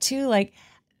talked about too, like,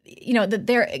 that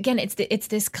there again, it's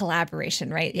this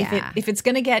collaboration, right? Yeah. If it's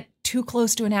going to get too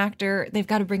close to an actor, they've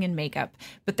got to bring in makeup,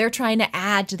 but they're trying to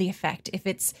add to the effect. If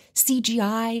it's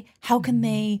CGI, how can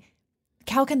they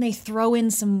throw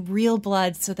in some real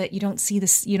blood so that you don't see the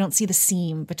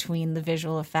seam between the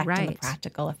visual effect and the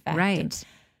practical effect? Right. And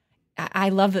I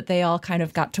love that they all kind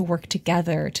of got to work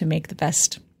together to make the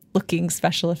best looking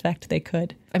special effect they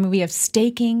could. I mean, we have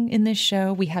staking in this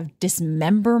show. We have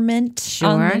dismemberment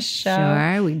on this show.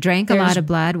 Sure. We drank a lot of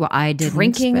blood. Well, I didn't.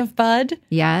 Drinking of blood.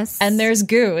 Yes. And there's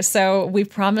goo. So we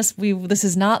promise this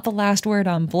is not the last word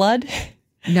on blood.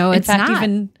 No, it's not. In fact,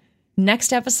 even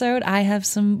next episode, I have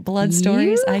some blood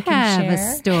stories I can share. You have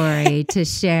a story to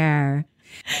share.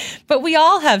 But we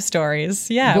all have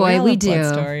stories. Yeah. Boy, we do.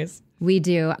 Blood stories. We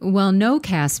do. Well, no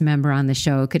cast member on the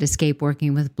show could escape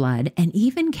working with blood, and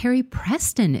even Carrie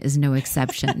Preston is no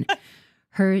exception.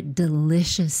 Her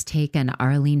delicious take on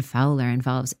Arlene Fowler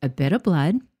involves a bit of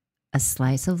blood, a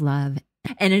slice of love,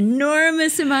 an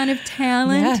enormous amount of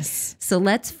talent. Yes. So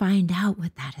let's find out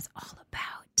what that is all about.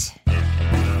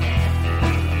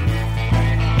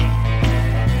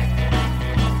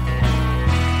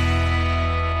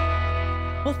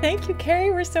 Well, thank you, Carrie.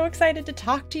 We're so excited to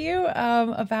talk to you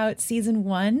about season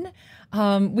 1.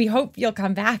 We hope you'll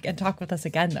come back and talk with us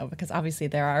again, though, because obviously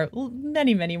there are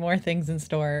many, many more things in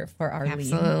store for Arlene.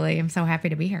 Absolutely. I'm so happy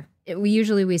to be here.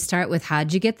 We start with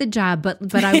how'd you get the job, but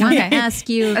I want to ask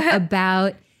you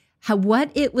about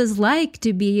what it was like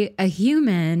to be a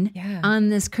human on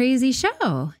this crazy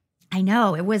show. I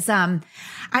know. It was,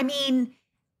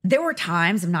 there were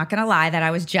times, I'm not going to lie, that I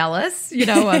was jealous, of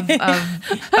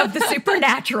the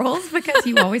supernaturals, because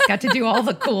you always got to do all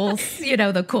the cool,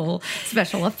 the cool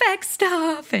special effects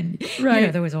stuff. And,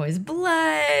 there was always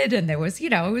blood, and there was,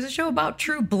 it was a show about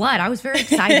true blood. I was very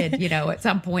excited, at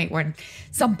some point when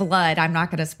some blood, I'm not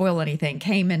going to spoil anything,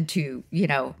 came into,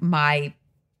 my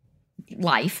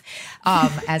life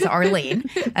as Arlene.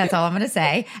 That's all I'm going to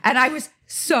say. And I was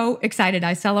so excited.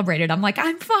 I celebrated. I'm like,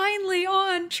 I'm finally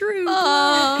on True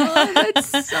Blood. Oh,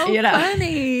 that's so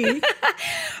funny.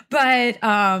 But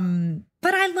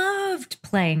I loved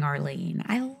playing Arlene.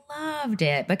 I loved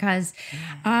it because,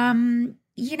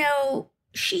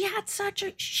 she has such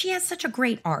a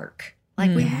great arc.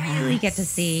 Like we really get to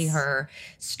see her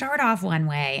start off one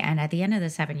way, and at the end of the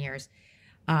 7 years,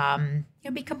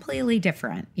 it'll be completely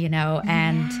different,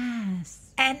 and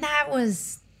that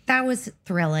was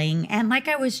thrilling. And like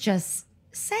I was just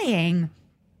saying,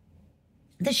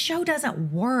 the show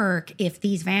doesn't work if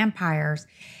these vampires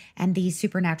and these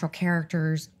supernatural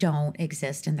characters don't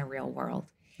exist in the real world.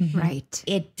 Right.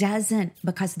 It doesn't,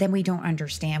 because then we don't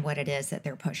understand what it is that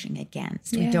they're pushing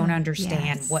against. We don't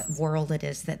understand what world it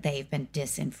is that they've been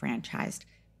disenfranchised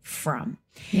from.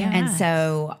 And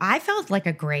so I felt like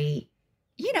a great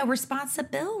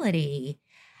responsibility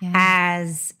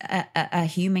as a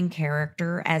human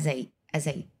character, as a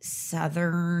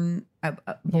Southern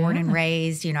born and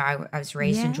raised, I was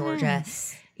raised in Georgia,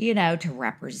 to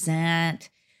represent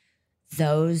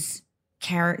those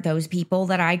people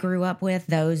that I grew up with,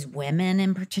 those women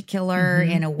in particular,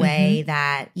 in a way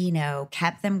that,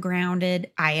 kept them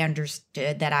grounded. I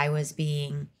understood that I was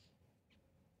being,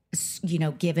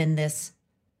 given this,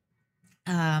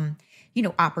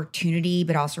 opportunity,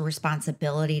 but also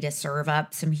responsibility to serve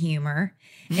up some humor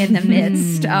in the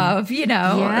midst of,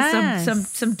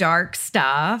 some dark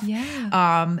stuff.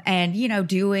 And,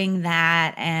 doing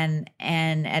that and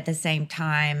at the same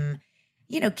time,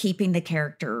 keeping the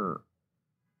character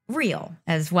real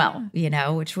as well,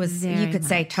 which was, you could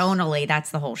say tonally, that's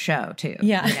the whole show too.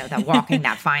 That walking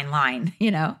that fine line,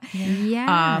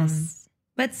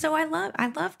 But so I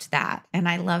loved that. And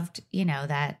I loved,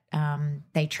 that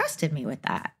they trusted me with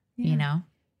that, Yeah.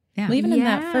 Well, even in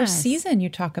that first season, you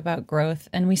talk about growth.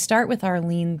 And we start with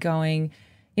Arlene going,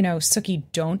 Sookie,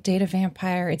 don't date a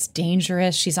vampire. It's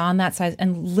dangerous. She's on that side.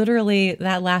 And literally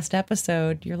that last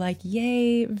episode, you're like,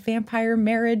 yay, vampire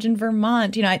marriage in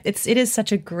Vermont. It is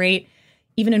such a great,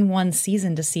 even in one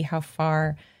season, to see how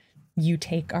far you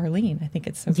take Arlene. I think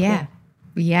it's so cool.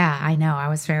 Yeah, I know. I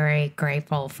was very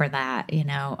grateful for that,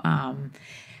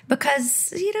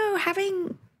 because,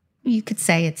 having, you could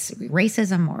say it's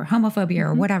racism or homophobia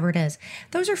or whatever it is.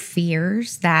 Those are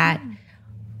fears that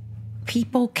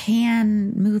people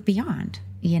can move beyond,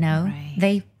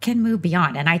 They can move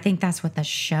beyond. And I think that's what the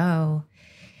show,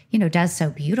 does so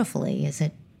beautifully, is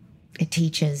it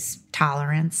teaches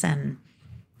tolerance and,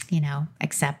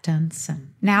 acceptance.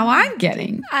 And now I'm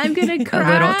going to cry.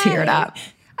 A little teared up.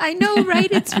 I know,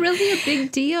 right? It's really a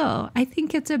big deal. I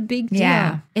think it's a big deal.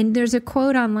 Yeah. And there's a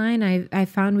quote online I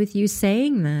found with you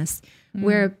saying this,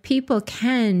 where people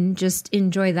can just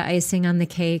enjoy the icing on the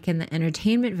cake and the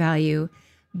entertainment value,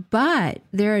 but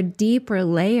there are deeper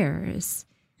layers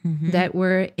that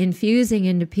we're infusing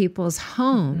into people's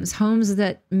homes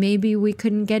that maybe we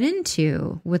couldn't get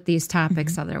into with these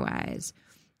topics otherwise.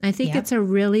 I think it's a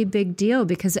really big deal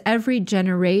because every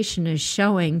generation is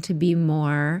showing to be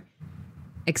more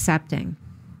accepting.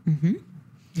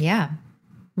 Yeah.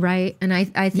 Right. And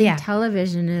I think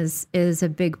television is a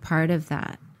big part of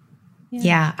that.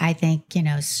 Yeah. I think,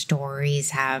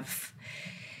 stories have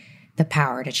the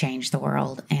power to change the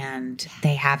world, and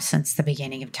they have since the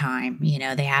beginning of time.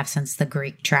 They have since the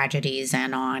Greek tragedies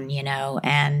and on,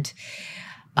 and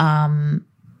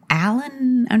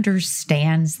Alan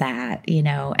understands that,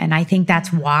 and I think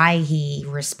that's why he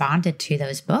responded to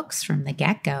those books from the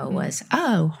get-go was,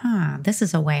 this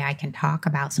is a way I can talk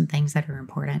about some things that are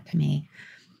important to me.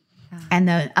 And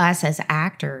us as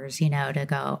actors, to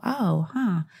go,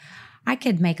 I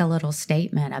could make a little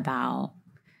statement about,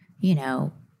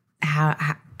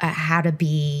 how to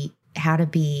be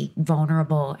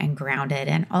vulnerable and grounded,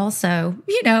 and also,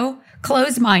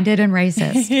 closed-minded and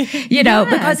racist,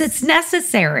 because it's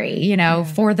necessary,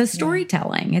 for the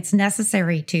storytelling. It's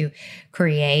necessary to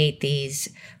create these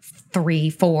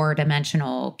 3-4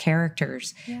 dimensional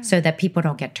characters so that people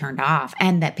don't get turned off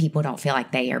and that people don't feel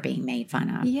like they are being made fun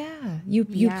of. Yeah. You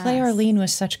play Arlene with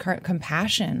such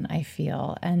compassion, I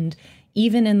feel. And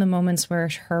even in the moments where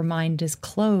her mind is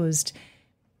closed,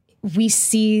 we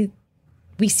see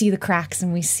the cracks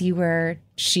and we see where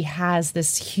she has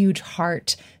this huge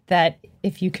heart that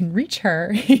if you can reach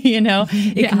her,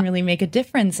 it can really make a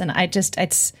difference. And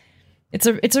it's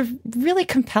a really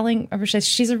compelling,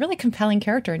 she's a really compelling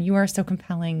character, and you are so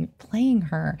compelling playing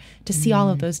her to see all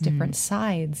of those different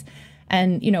sides.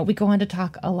 And, we go on to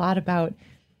talk a lot about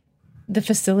the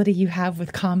facility you have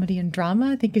with comedy and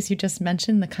drama. I think, as you just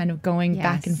mentioned, the kind of going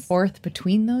back and forth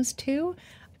between those two.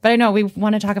 But I know we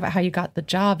want to talk about how you got the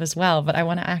job as well, but I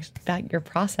want to ask about your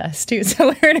process too.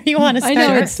 So where do you want to start? I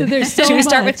know, there's so Should we much.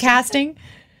 start with casting?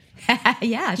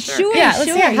 Yeah, sure. Yeah,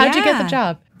 let's hear. How'd you get the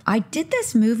job? I did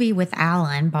this movie with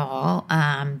Alan Ball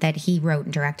that he wrote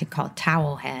and directed called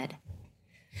Towelhead.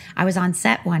 I was on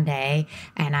set one day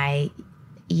and I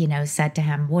said to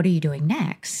him, what are you doing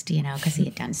next? Because he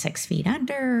had done 6 Feet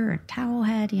Under,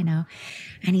 Towelhead,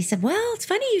 And he said, well, it's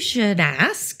funny you should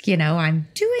ask. I'm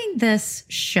doing this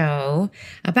show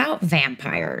about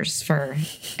vampires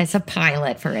it's a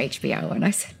pilot for HBO. And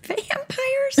I said,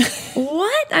 vampires?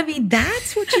 What? I mean,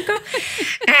 that's what you go.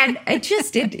 And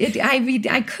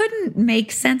I couldn't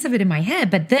make sense of it in my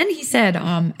head. But then he said,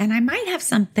 and I might have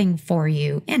something for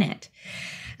you in it.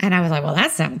 And I was like, well,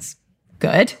 that sounds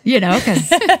good, because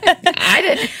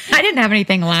I didn't have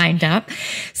anything lined up.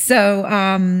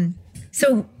 So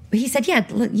he said, yeah,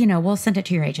 we'll send it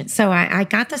to your agent. So I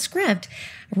got the script,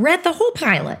 read the whole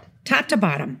pilot, top to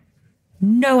bottom.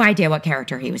 No idea what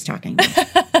character he was talking about.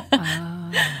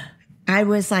 I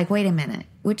was like, wait a minute,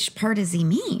 which part does he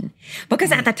mean?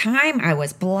 Because at the time I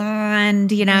was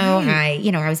blonde,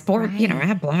 I was born, I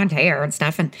had blonde hair and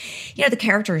stuff. And, the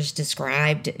character is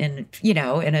described in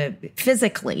a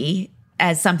physically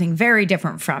as something very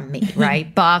different from me,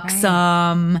 right?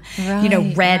 Buxom,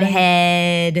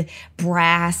 redhead,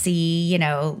 brassy,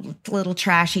 little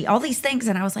trashy, all these things.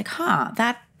 And I was like,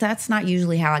 that's not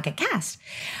usually how I get cast.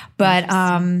 But,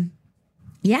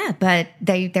 but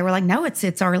they were like, no,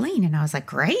 it's Arlene. And I was like,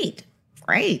 great.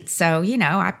 So,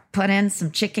 I put in some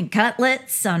chicken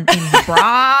cutlets in the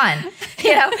bra and,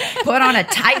 put on a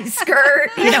tight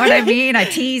skirt. You know what I mean? I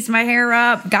teased my hair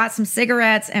up, got some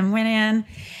cigarettes and went in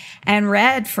and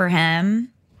read for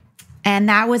him. And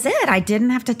that was it. I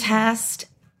didn't have to test.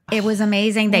 It was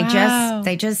amazing. They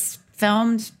just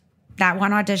filmed that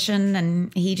one audition,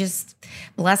 and he just,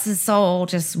 bless his soul,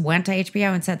 just went to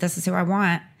HBO and said, this is who I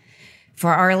want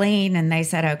for Arlene. And they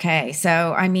said, okay.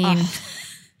 So, I mean,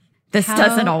 this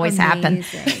doesn't always happen.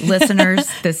 Listeners,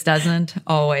 this doesn't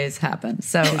always happen.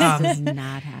 So this does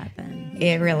not happen.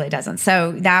 It really doesn't.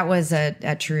 So that was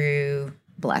a true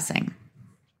blessing.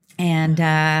 And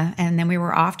then we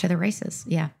were off to the races.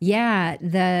 Yeah.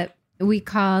 Yeah. We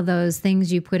call those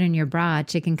things you put in your bra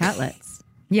chicken cutlets.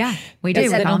 Yeah, we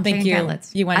do. I don't think you went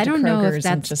to Kroger's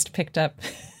and just picked up.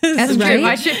 That's right.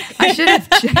 I should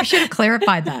have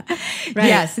clarified that. Right.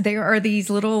 Yes, there are these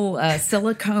little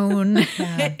silicone, little,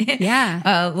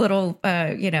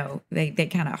 they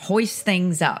kind of hoist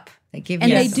things up. They give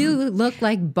and they do look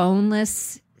like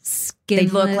boneless,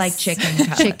 skinless. They look like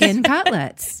chicken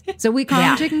cutlets. So we call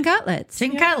them chicken cutlets.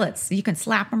 Chicken cutlets. You can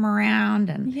slap them around,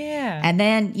 and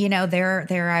then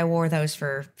there I wore those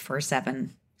for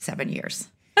 7 years.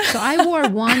 So I wore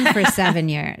one for 7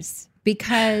 years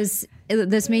because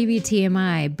this may be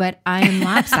TMI, but I am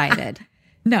lopsided.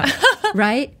 No,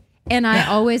 right? And I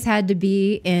always had to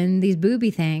be in these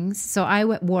booby things. So I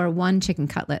wore one chicken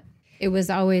cutlet. It was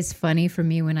always funny for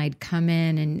me when I'd come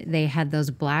in and they had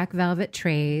those black velvet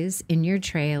trays in your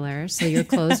trailer. So your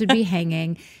clothes would be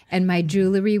hanging and my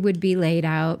jewelry would be laid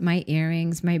out, my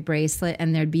earrings, my bracelet,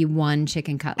 and there'd be one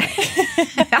chicken cutlet.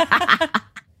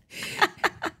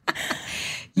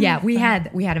 Yeah, we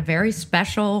had a very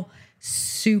special,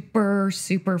 super,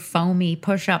 super foamy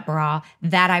push-up bra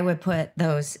that I would put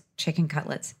those chicken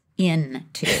cutlets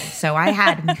into. So I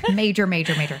had major.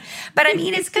 But I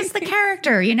mean, it's because the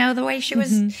character, the way she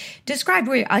was described,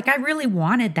 I really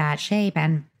wanted that shape.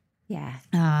 And yeah,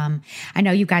 I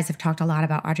know you guys have talked a lot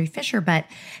about Audrey Fisher, but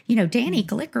Danny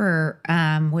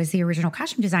Glicker was the original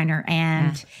costume designer,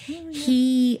 and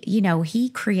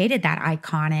he created that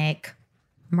iconic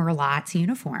Merlotte's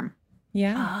uniform.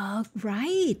 Yeah. Oh,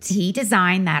 right. He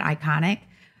designed that iconic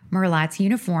Merlotte's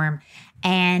uniform,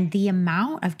 and the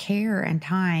amount of care and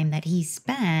time that he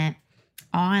spent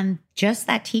on just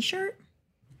that t-shirt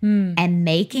and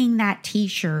making that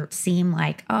t-shirt seem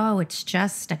like, oh, it's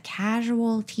just a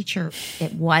casual t-shirt.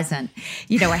 It wasn't.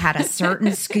 It had a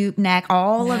certain scoop neck.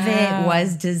 All of it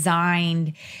was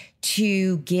designed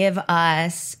to give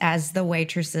us, as the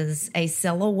waitresses, a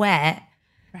silhouette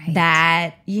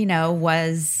that,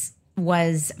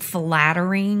 was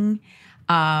flattering,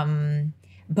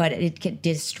 but it get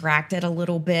distracted a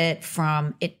little bit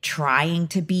from it trying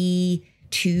to be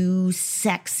too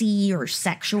sexy or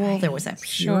sexual. There was a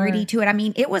purity to it. I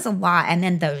mean, it was a lot. And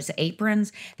then those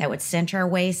aprons that would cinch our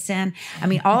waists in. I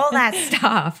mean, all that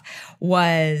stuff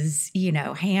was,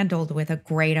 handled with a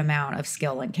great amount of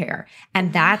skill and care.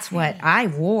 And that's what I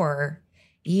wore,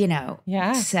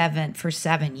 for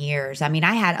 7 years. I mean,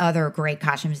 I had other great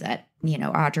costumes that,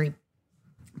 Audrey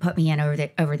put me in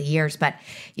over the years, but,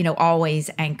 always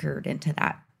anchored into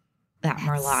that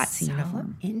Merlotte's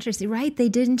uniform. Interesting, right? They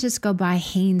didn't just go buy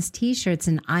Hanes t-shirts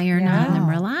and iron on the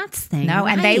Merlotte's thing. No,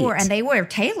 right. and they were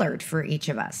tailored for each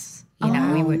of us. They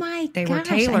were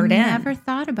tailored I in. never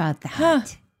thought about that. Huh.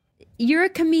 You're a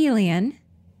chameleon,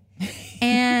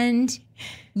 and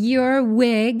your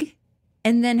wig,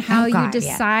 and then how you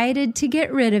decided to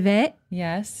get rid of it.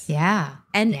 Yes. Yeah.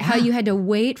 And how you had to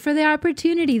wait for the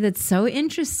opportunity. That's so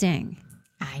interesting.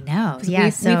 I know. Yeah.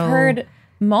 We've heard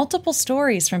multiple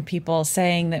stories from people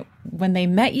saying that when they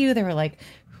met you, they were like,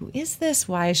 who is this?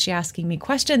 Why is she asking me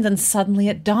questions? And suddenly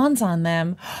it dawns on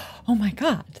them, oh my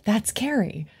God, that's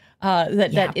Carrie.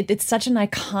 It's such an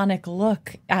iconic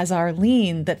look as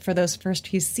Arlene that for those first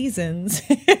few seasons,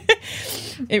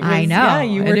 it was, I know. Yeah,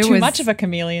 you were too much of a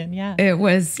chameleon. Yeah. It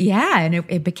was, and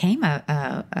it became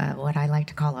a what I like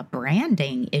to call a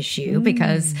branding issue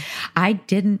because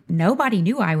nobody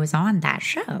knew I was on that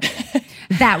show.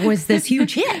 That was this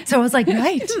huge hit. So I was like,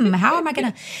 how am I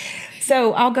going to?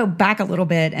 So I'll go back a little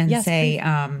bit and say,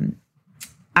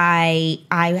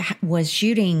 I was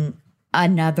shooting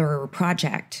another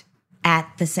project at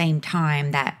the same time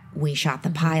that we shot the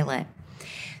pilot.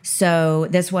 So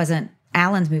this wasn't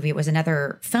Alan's movie. It was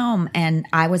another film. And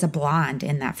I was a blonde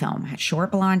in that film. I had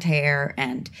short blonde hair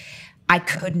and I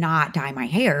could not dye my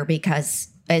hair because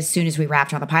as soon as we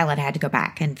wrapped on the pilot, I had to go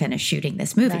back and finish shooting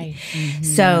this movie. Right. Mm-hmm.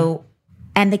 So,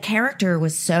 and the character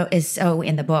is so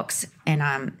in the books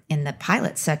and in the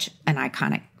pilot, such an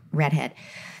iconic redhead.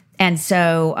 And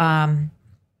so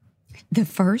the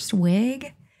first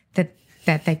wig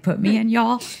that they put me in,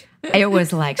 y'all, it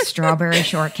was like strawberry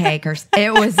shortcake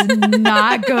it was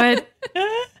not good.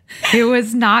 It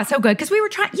was not so good because we were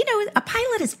trying, a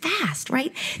pilot is fast,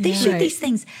 right? They shoot these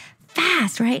things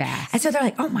fast, right? Fast. And so they're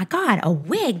like, oh my God, a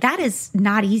wig, that is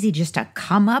not easy just to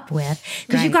come up with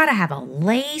because you got to have a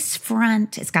lace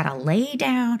front. It's got to lay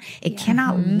down. It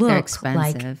cannot look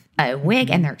like a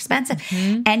wig and they're expensive.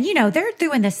 Mm-hmm. And, they're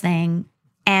doing this thing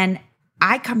and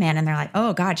I come in and they're like,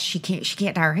 oh God, she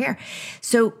can't dye her hair.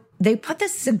 So they put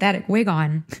this synthetic wig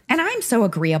on and I'm so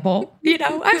agreeable,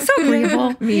 I'm so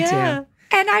agreeable. Me too.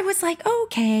 And I was like,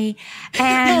 okay.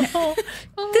 And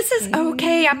this is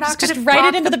okay. I'm not going to write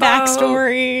it into the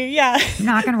backstory. Yeah. I'm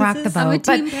not going to rock the boat. I'm a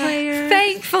team player.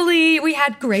 Thankfully, we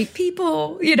had great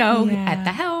people, at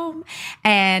the helm.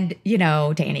 And,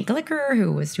 Danny Glicker,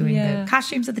 who was doing the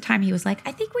costumes at the time, he was like,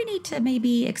 I think we need to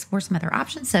maybe explore some other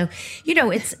options. So,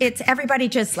 it's everybody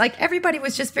everybody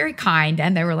was just very kind.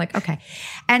 And they were like, okay.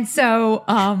 And so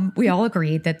we all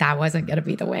agreed that wasn't going to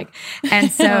be the wig.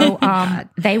 And so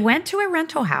they went to a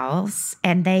rental house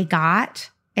and they got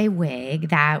a wig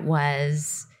that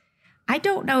was, I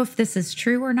don't know if this is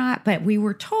true or not, but we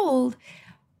were told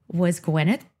was one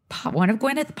of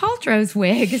Gwyneth Paltrow's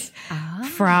wigs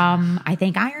from, I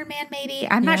think, Iron Man maybe.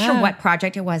 I'm not sure what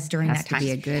project it was during that time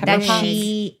that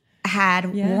she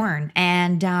had worn.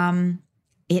 And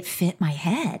it fit my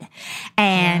head.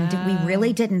 And we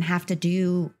really didn't have to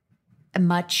do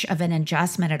much of an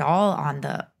adjustment at all on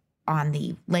the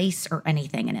lace or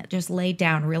anything, and it just laid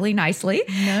down really nicely.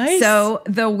 Nice. So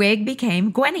the wig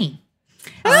became Gwenny.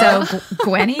 So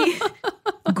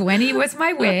Gwenny was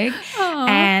my wig. Aww.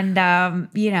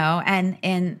 And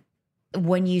and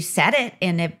when you set it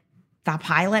and the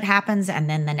pilot happens and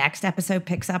then the next episode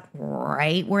picks up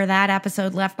right where that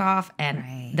episode left off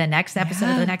and the next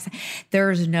episode,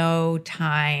 there's no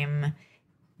time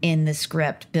in the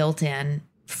script built in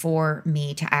for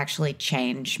me to actually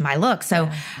change my look. So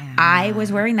I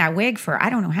was wearing that wig for I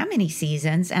don't know how many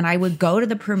seasons, and I would go to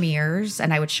the premieres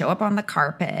and I would show up on the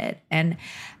carpet and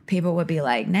people would be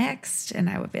like, next. And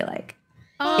I would be like,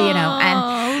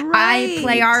 I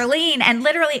play Arlene. And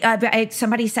literally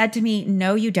somebody said to me,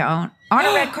 no, you don't. On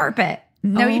a red carpet.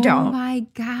 No, you don't. Oh my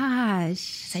gosh. I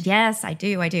said, yes, I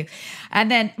do. And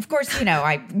then, of course,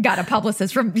 I got a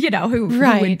publicist from, who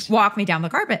would walk me down the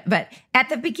carpet. But at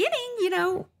the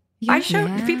beginning, I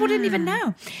showed, people didn't even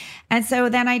know. And so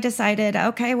then I decided,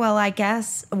 okay, well, I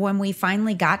guess when we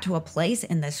finally got to a place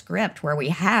in the script where we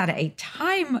had a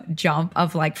time jump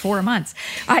of like 4 months,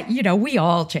 we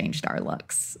all changed our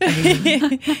looks.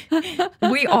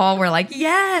 We all were like,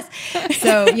 yes.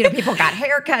 So, people got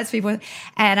haircuts,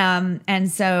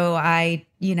 and so I,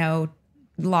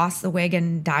 lost the wig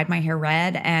and dyed my hair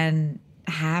red and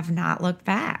have not looked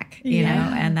back, you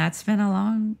know, and that's been a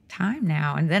long time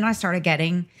now. And then I started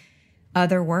getting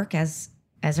other work as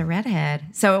a redhead.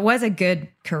 So it was a good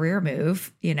career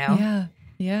move, you know,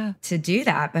 to do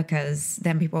that, because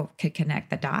then people could connect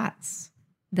the dots.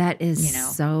 That is, you know,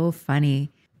 so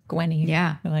funny. Gwenny.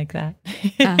 Yeah. I like that.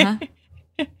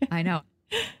 I know.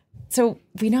 So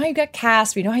we know how you got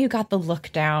cast. We know how you got the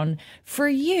look down. For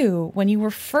you, when you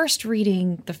were first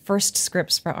reading the first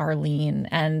scripts for Arlene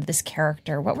and this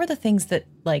character, what were the things that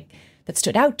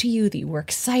stood out to you, that you were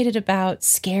excited about,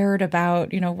 scared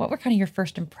about? You know, what were kind of your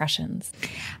first impressions?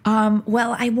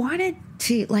 Well, I wanted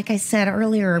to, like I said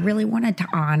earlier, I really wanted to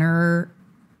honor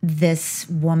this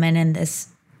woman and this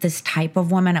type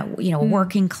of woman, you know, a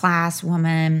working class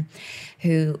woman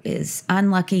who is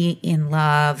unlucky in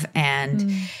love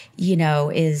and, you know,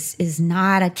 is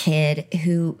not a kid,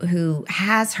 who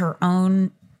has her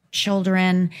own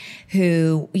children,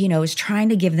 who, you know, is trying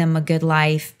to give them a good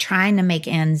life, trying to make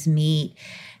ends meet,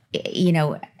 you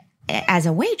know, as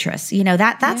a waitress. You know,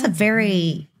 that's a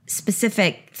very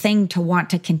specific thing to want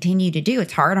to continue to do.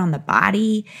 It's hard on the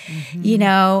body, you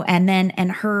know,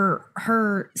 and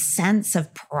her sense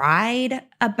of pride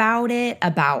about it,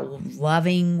 about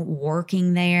loving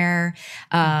working there,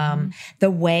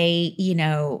 the way, you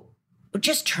know,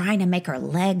 just trying to make her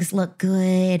legs look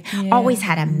good, always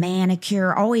had a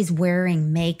manicure, always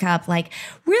wearing makeup, like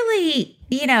really,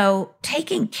 you know,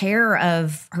 taking care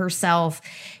of herself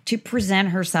to present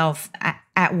herself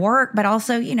at work, but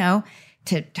also, you know,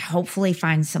 to hopefully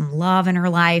find some love in her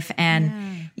life.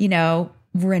 And, you know,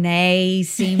 Renee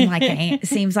seemed like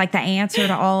seems like the answer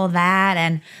to all of that.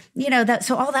 And, you know,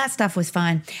 so all that stuff was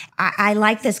fun. I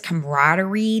like this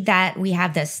camaraderie that we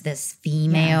have, this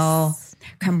female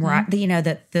camaraderie, you know,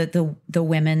 the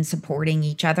women supporting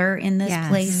each other in this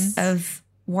place of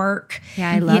work.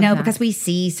 Yeah, I love you know, that. because we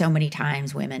see so many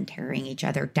times women tearing each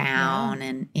other down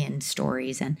and in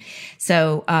stories. And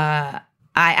so,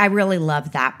 I really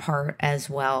love that part as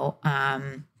well.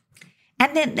 And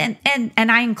then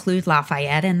I include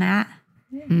Lafayette in that,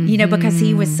 you know, because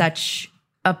he was such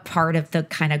a part of the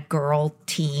kind of girl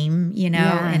team, you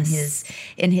know,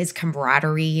 in his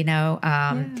camaraderie, you know,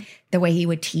 the way he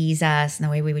would tease us and the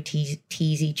way we would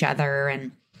tease each other.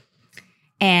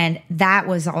 And that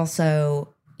was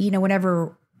also, you know,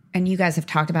 whenever, and you guys have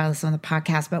talked about this on the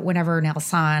podcast, but whenever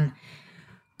Nelson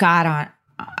got on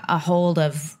a hold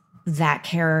of that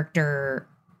character,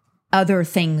 other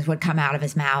things would come out of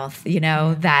his mouth, you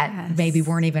know, that maybe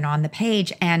weren't even on the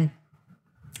page. And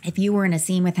if you were in a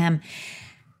scene with him,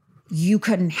 you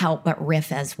couldn't help but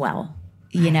riff as well,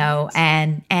 you know,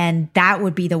 and that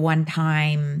would be the one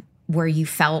time where you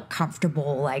felt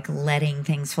comfortable, like letting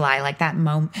things fly, like that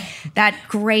moment, that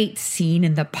great scene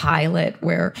in the pilot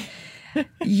where,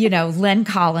 you know, Len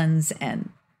Collins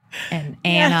and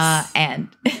Anna and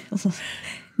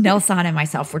Nelson and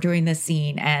myself were doing this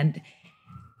scene, and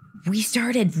we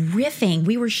started riffing.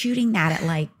 We were shooting that at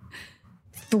like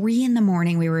 3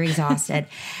 a.m. We were exhausted.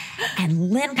 And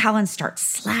Lynn Collins starts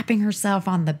slapping herself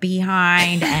on the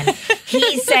behind. And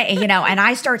he's saying, you know, and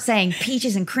I start saying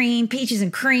peaches and cream.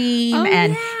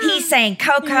 And he's saying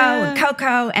cocoa and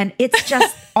cocoa. And it's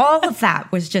just, all of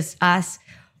that was just us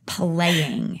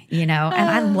playing, you know. And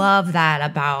I love that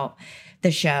about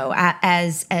the show.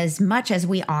 As much as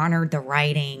we honored the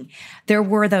writing, there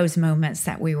were those moments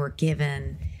that we were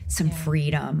given some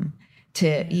freedom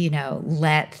to, you know,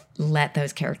 let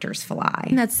those characters fly.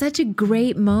 And that's such a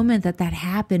great moment that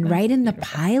happened right in the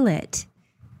pilot.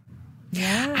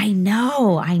 Yeah. I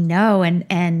know.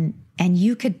 And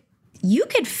you could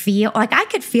feel, like I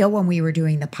could feel when we were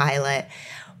doing the pilot,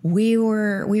 we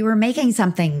were making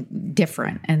something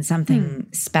different and something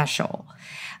special.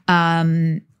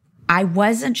 I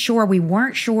wasn't sure. We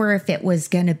weren't sure if it was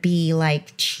going to be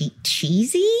like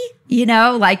cheesy, you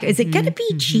know, like, is it going to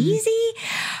be cheesy?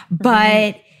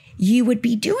 But you would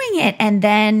be doing it, and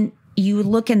then you would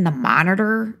look in the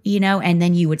monitor, you know, and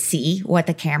then you would see what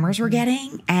the cameras were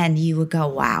getting, and you would go,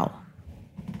 wow.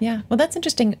 Yeah. Well, that's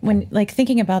interesting when, like,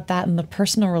 thinking about that in the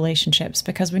personal relationships,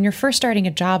 because when you're first starting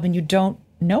a job and you don't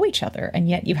know each other, and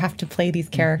yet you have to play these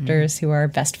characters who are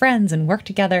best friends and work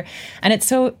together. And it's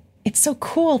so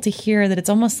cool to hear that it's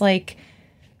almost like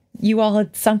you all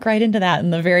had sunk right into that in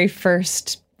the very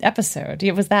first episode.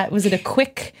 Was it a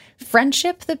quick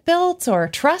friendship that built, or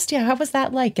trust? Yeah. How was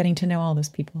that like, getting to know all those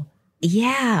people?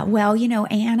 Yeah. Well, you know,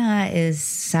 Anna is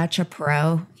such a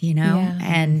pro, you know,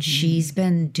 and she's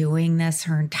been doing this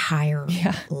her entire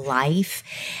life.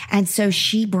 And so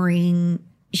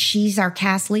she's our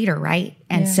cast leader, right?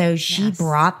 And so she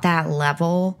brought that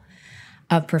level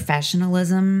of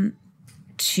professionalism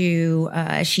to,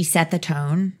 she set the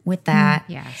tone with that.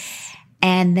 Yes.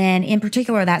 And then in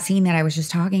particular, that scene that I was just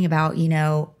talking about, you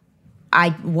know,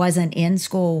 I wasn't in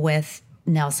school with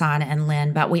Nelson and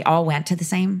Lynn, but we all went to the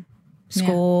same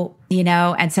school, you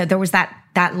know? And so there was that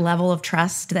level of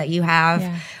trust that you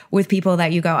have with people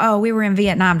that you go, oh, we were in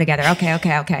Vietnam together.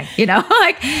 Okay. You know,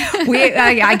 like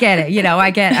I get it. You know,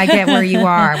 I get where you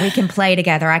are. We can play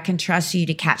together. I can trust you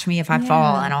to catch me if I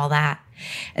fall and all that.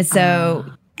 And so,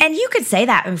 and you could say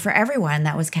that for everyone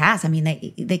that was cast. I mean,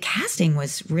 the casting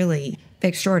was really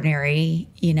extraordinary,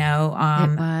 you know.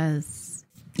 It was.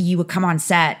 You would come on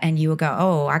set and you would go,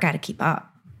 oh, I got to keep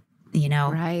up, you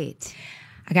know. Right.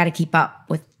 I got to keep up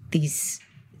with these.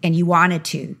 And you wanted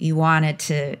to,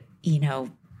 you know,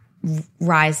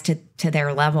 rise to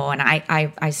their level. And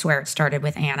I swear it started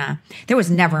with Anna. There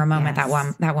was never a moment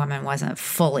that woman wasn't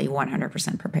fully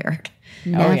 100% prepared.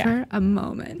 Never a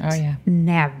moment. Oh, yeah.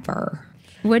 Never.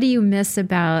 What do you miss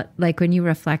about, like, when you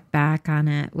reflect back on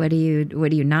it? What do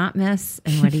you not miss,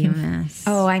 and what do you miss?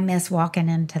 Oh, I miss walking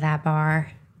into that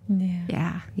bar.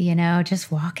 Yeah. You know,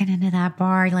 just walking into that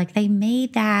bar. Like, they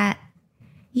made that,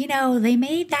 you know,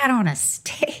 on a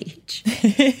stage.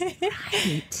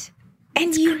 Right.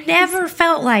 And you never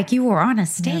felt like you were on a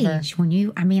stage when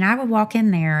you, I mean, I would walk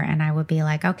in there and I would be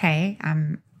like, okay,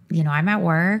 I'm at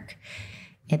work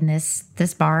in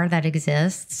this bar that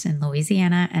exists in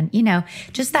Louisiana. And, you know,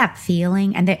 just that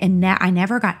feeling. And I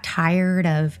never got tired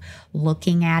of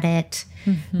looking at it.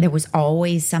 Mm-hmm. There was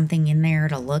always something in there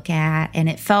to look at. And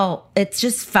I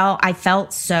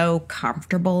felt so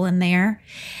comfortable in there.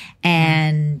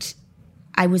 And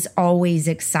I was always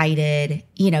excited,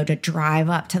 you know, to drive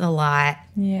up to the lot.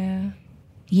 Yeah.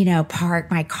 You know,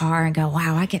 park my car and go,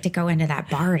 wow, I get to go into that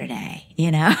bar today, you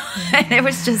know? Yeah. And it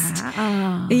was just,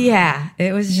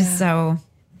 it was just so,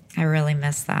 I really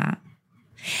miss that.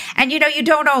 And, you know, you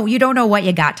don't know what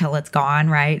you got till it's gone,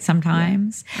 right?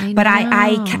 Sometimes. Yeah. But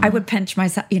I would pinch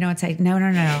myself, you know, and say,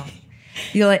 no.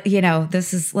 You know,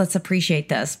 let's appreciate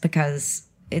this because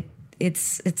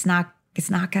it's not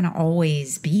going to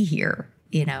always be here,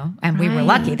 you know? And we were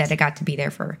lucky that it got to be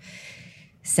there for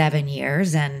 7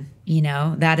 years. And, you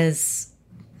know, that is,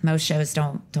 most shows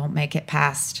don't make it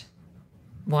past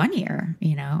 1 year,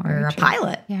 you know, or a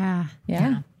pilot. Yeah.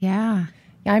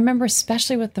 I remember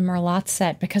especially with the Merlot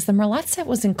set, because the Merlot set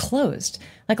was enclosed.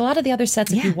 Like a lot of the other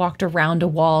sets, if you walked around a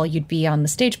wall, you'd be on the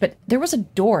stage. But there was a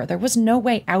door. There was no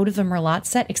way out of the Merlot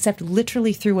set except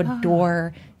literally through a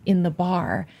door in the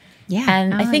bar. Yeah.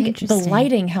 And I think the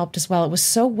lighting helped as well. It was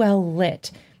so well lit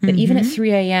that even at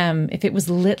 3 a.m., if it was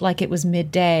lit like it was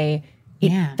midday,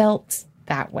 it felt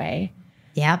that way.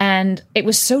 Yeah. And it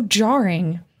was so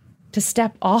jarring to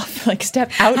step out of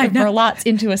Merlot's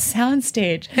into a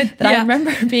soundstage that I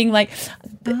remember being like,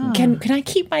 can I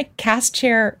keep my cast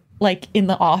chair like in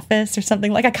the office or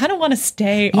something? Like I kind of want to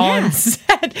stay on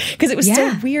set because it was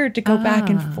so weird to go back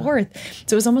and forth.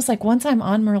 So it was almost like once I'm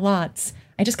on Merlot's,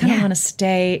 I just kind of want to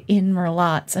stay in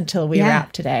Merlot's until we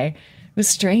wrap today. It was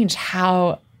strange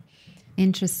how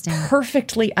interesting,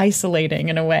 perfectly isolating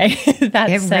in a way that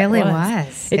it set really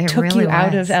was. It took really you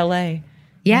out of LA.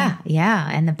 Yeah.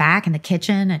 And the back and the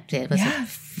kitchen, it was a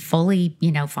fully,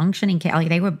 you know, functioning. Like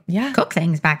they would cook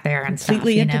things back there and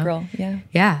completely stuff. Integral.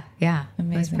 Yeah.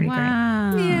 Amazing. It was pretty great.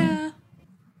 Yeah.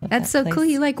 That's so cool.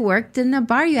 You like worked in the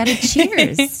bar. You had a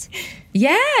Cheers.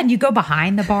 Yeah, and you go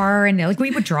behind the bar, and like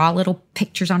we would draw little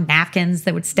pictures on napkins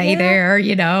that would stay there,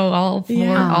 you know,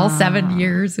 all 7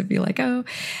 years. It'd be like, oh,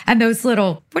 and those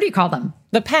little, what do you call them?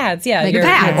 The pads, like your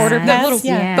pads, order pads,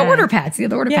 the order pads,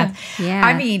 the order pads. Yeah.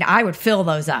 I mean, I would fill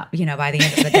those up, you know, by the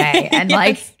end of the day, and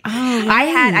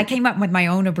I came up with my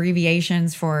own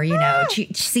abbreviations for, you know,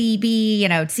 CB, you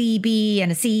know, CB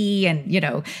and a C, and you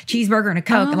know, cheeseburger and a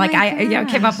Coke. And like I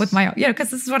came up with my own, you know,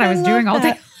 because this is what I was doing all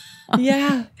day.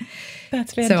 Yeah.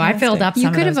 That's fantastic. So I filled up some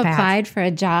of those You could have pads. applied for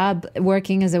a job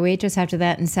working as a waitress after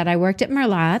that and said, I worked at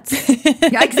Merlot's.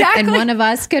 Exactly. And one of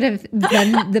us could have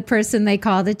been the person they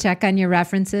call to check on your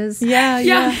references. Yeah.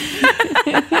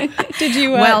 Did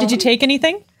you take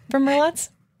anything from Merlot's?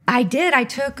 I did. I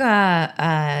took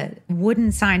a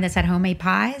wooden sign that said homemade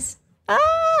pies. Ah.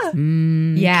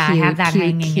 Cute, I have that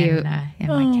hanging in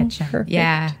my kitchen. Perfect.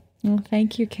 Yeah. Well,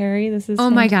 thank you, Carrie. This is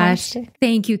my fantastic. gosh.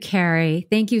 Thank you, Carrie.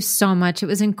 Thank you so much. It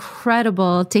was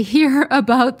incredible to hear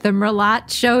about the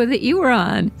Merlot show that you were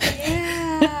on.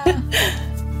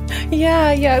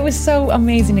 Yeah. It was so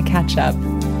amazing to catch up.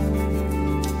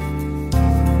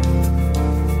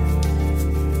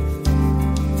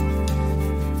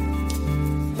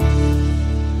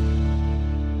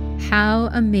 How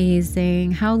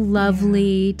amazing, how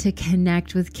lovely to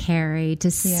connect with Carrie,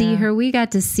 to see her. We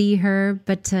got to see her,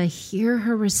 but to hear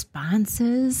her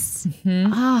responses.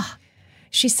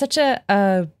 She's such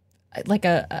a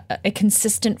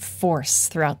consistent force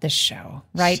throughout this show,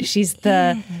 right? She's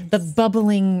the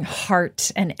bubbling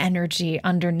heart and energy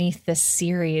underneath this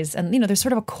series. And, there's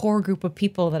sort of a core group of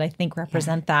people that I think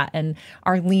represent that. And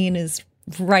Arlene is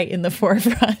right in the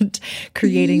forefront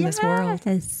creating this world.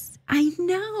 I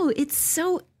know. It's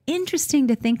so interesting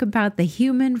to think about the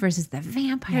human versus the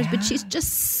vampires, but she's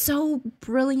just so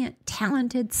brilliant,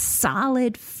 talented,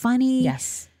 solid, funny,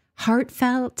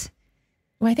 heartfelt.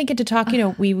 Well, I think to talk,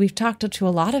 we've talked to a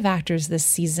lot of actors this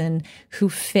season who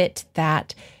fit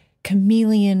that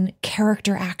chameleon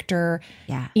character actor,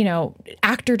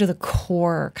 actor to the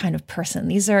core kind of person.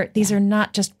 These are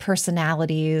not just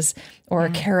personalities or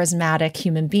charismatic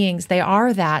human beings. They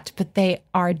are that, but they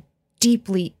are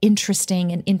deeply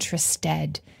interesting and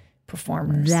interested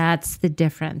performers. That's the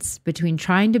difference between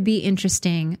trying to be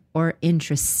interesting or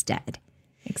interested.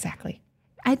 Exactly.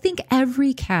 I think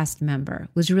every cast member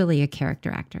was really a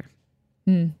character actor.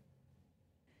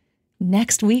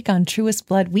 Next week on Truest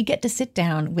Blood, we get to sit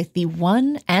down with the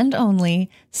one and only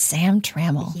Sam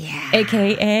Trammell,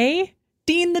 a.k.a.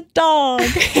 Dean the dog.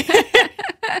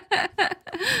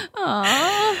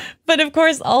 Aww. But of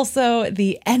course, also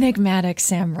the enigmatic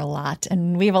Sam Relat.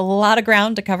 And we have a lot of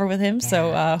ground to cover with him,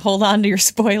 so hold on to your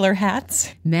spoiler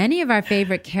hats. Many of our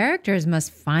favorite characters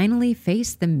must finally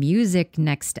face the music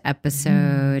next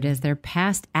episode as their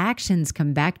past actions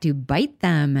come back to bite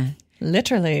them.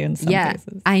 Literally, in some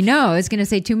cases. I know. I was going to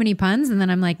say too many puns, and then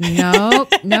I'm like, no,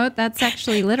 that's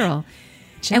actually literal.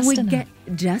 Get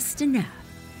just enough.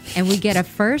 And we get a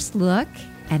first look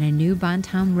at a new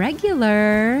Bontom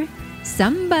regular.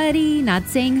 Somebody, not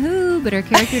saying who, but her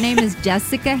character name is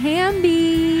Jessica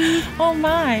Hamby. Oh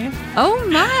my.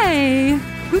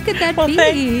 Who could that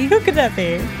be? Who could that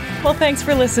be? Well, thanks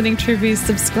for listening, Trubies.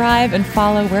 Subscribe and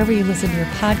follow wherever you listen to your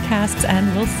podcasts,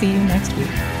 and we'll see you next week.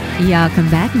 Y'all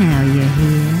come back now, you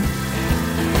hear?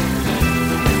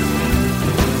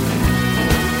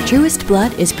 Truest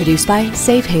Blood is produced by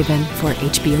Safe Haven for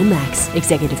HBO Max.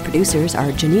 Executive producers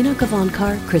are Janina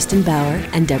Gavankar, Kristen Bauer,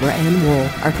 and Deborah Ann Wool.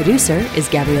 Our producer is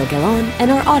Gabrielle Gallon,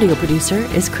 and our audio producer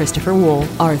is Christopher Wool.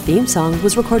 Our theme song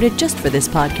was recorded just for this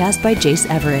podcast by Jace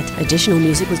Everett. Additional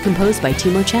music was composed by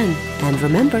Timo Chen. And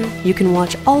remember, you can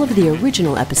watch all of the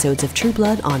original episodes of True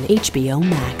Blood on HBO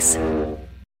Max.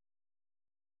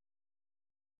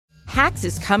 Hacks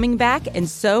is coming back, and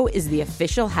so is the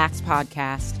official Hacks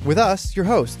podcast. With us, your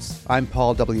hosts. I'm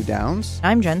Paul W. Downs.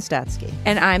 I'm Jen Statsky.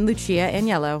 And I'm Lucia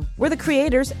Aniello. We're the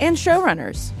creators and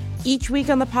showrunners. Each week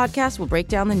on the podcast, we'll break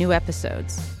down the new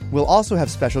episodes. We'll also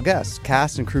have special guests,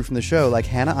 cast and crew from the show like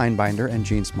Hannah Einbinder and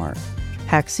Jean Smart.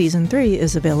 Hacks Season 3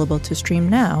 is available to stream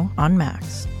now on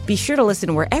Max. Be sure to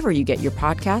listen wherever you get your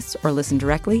podcasts or listen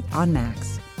directly on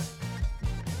Max.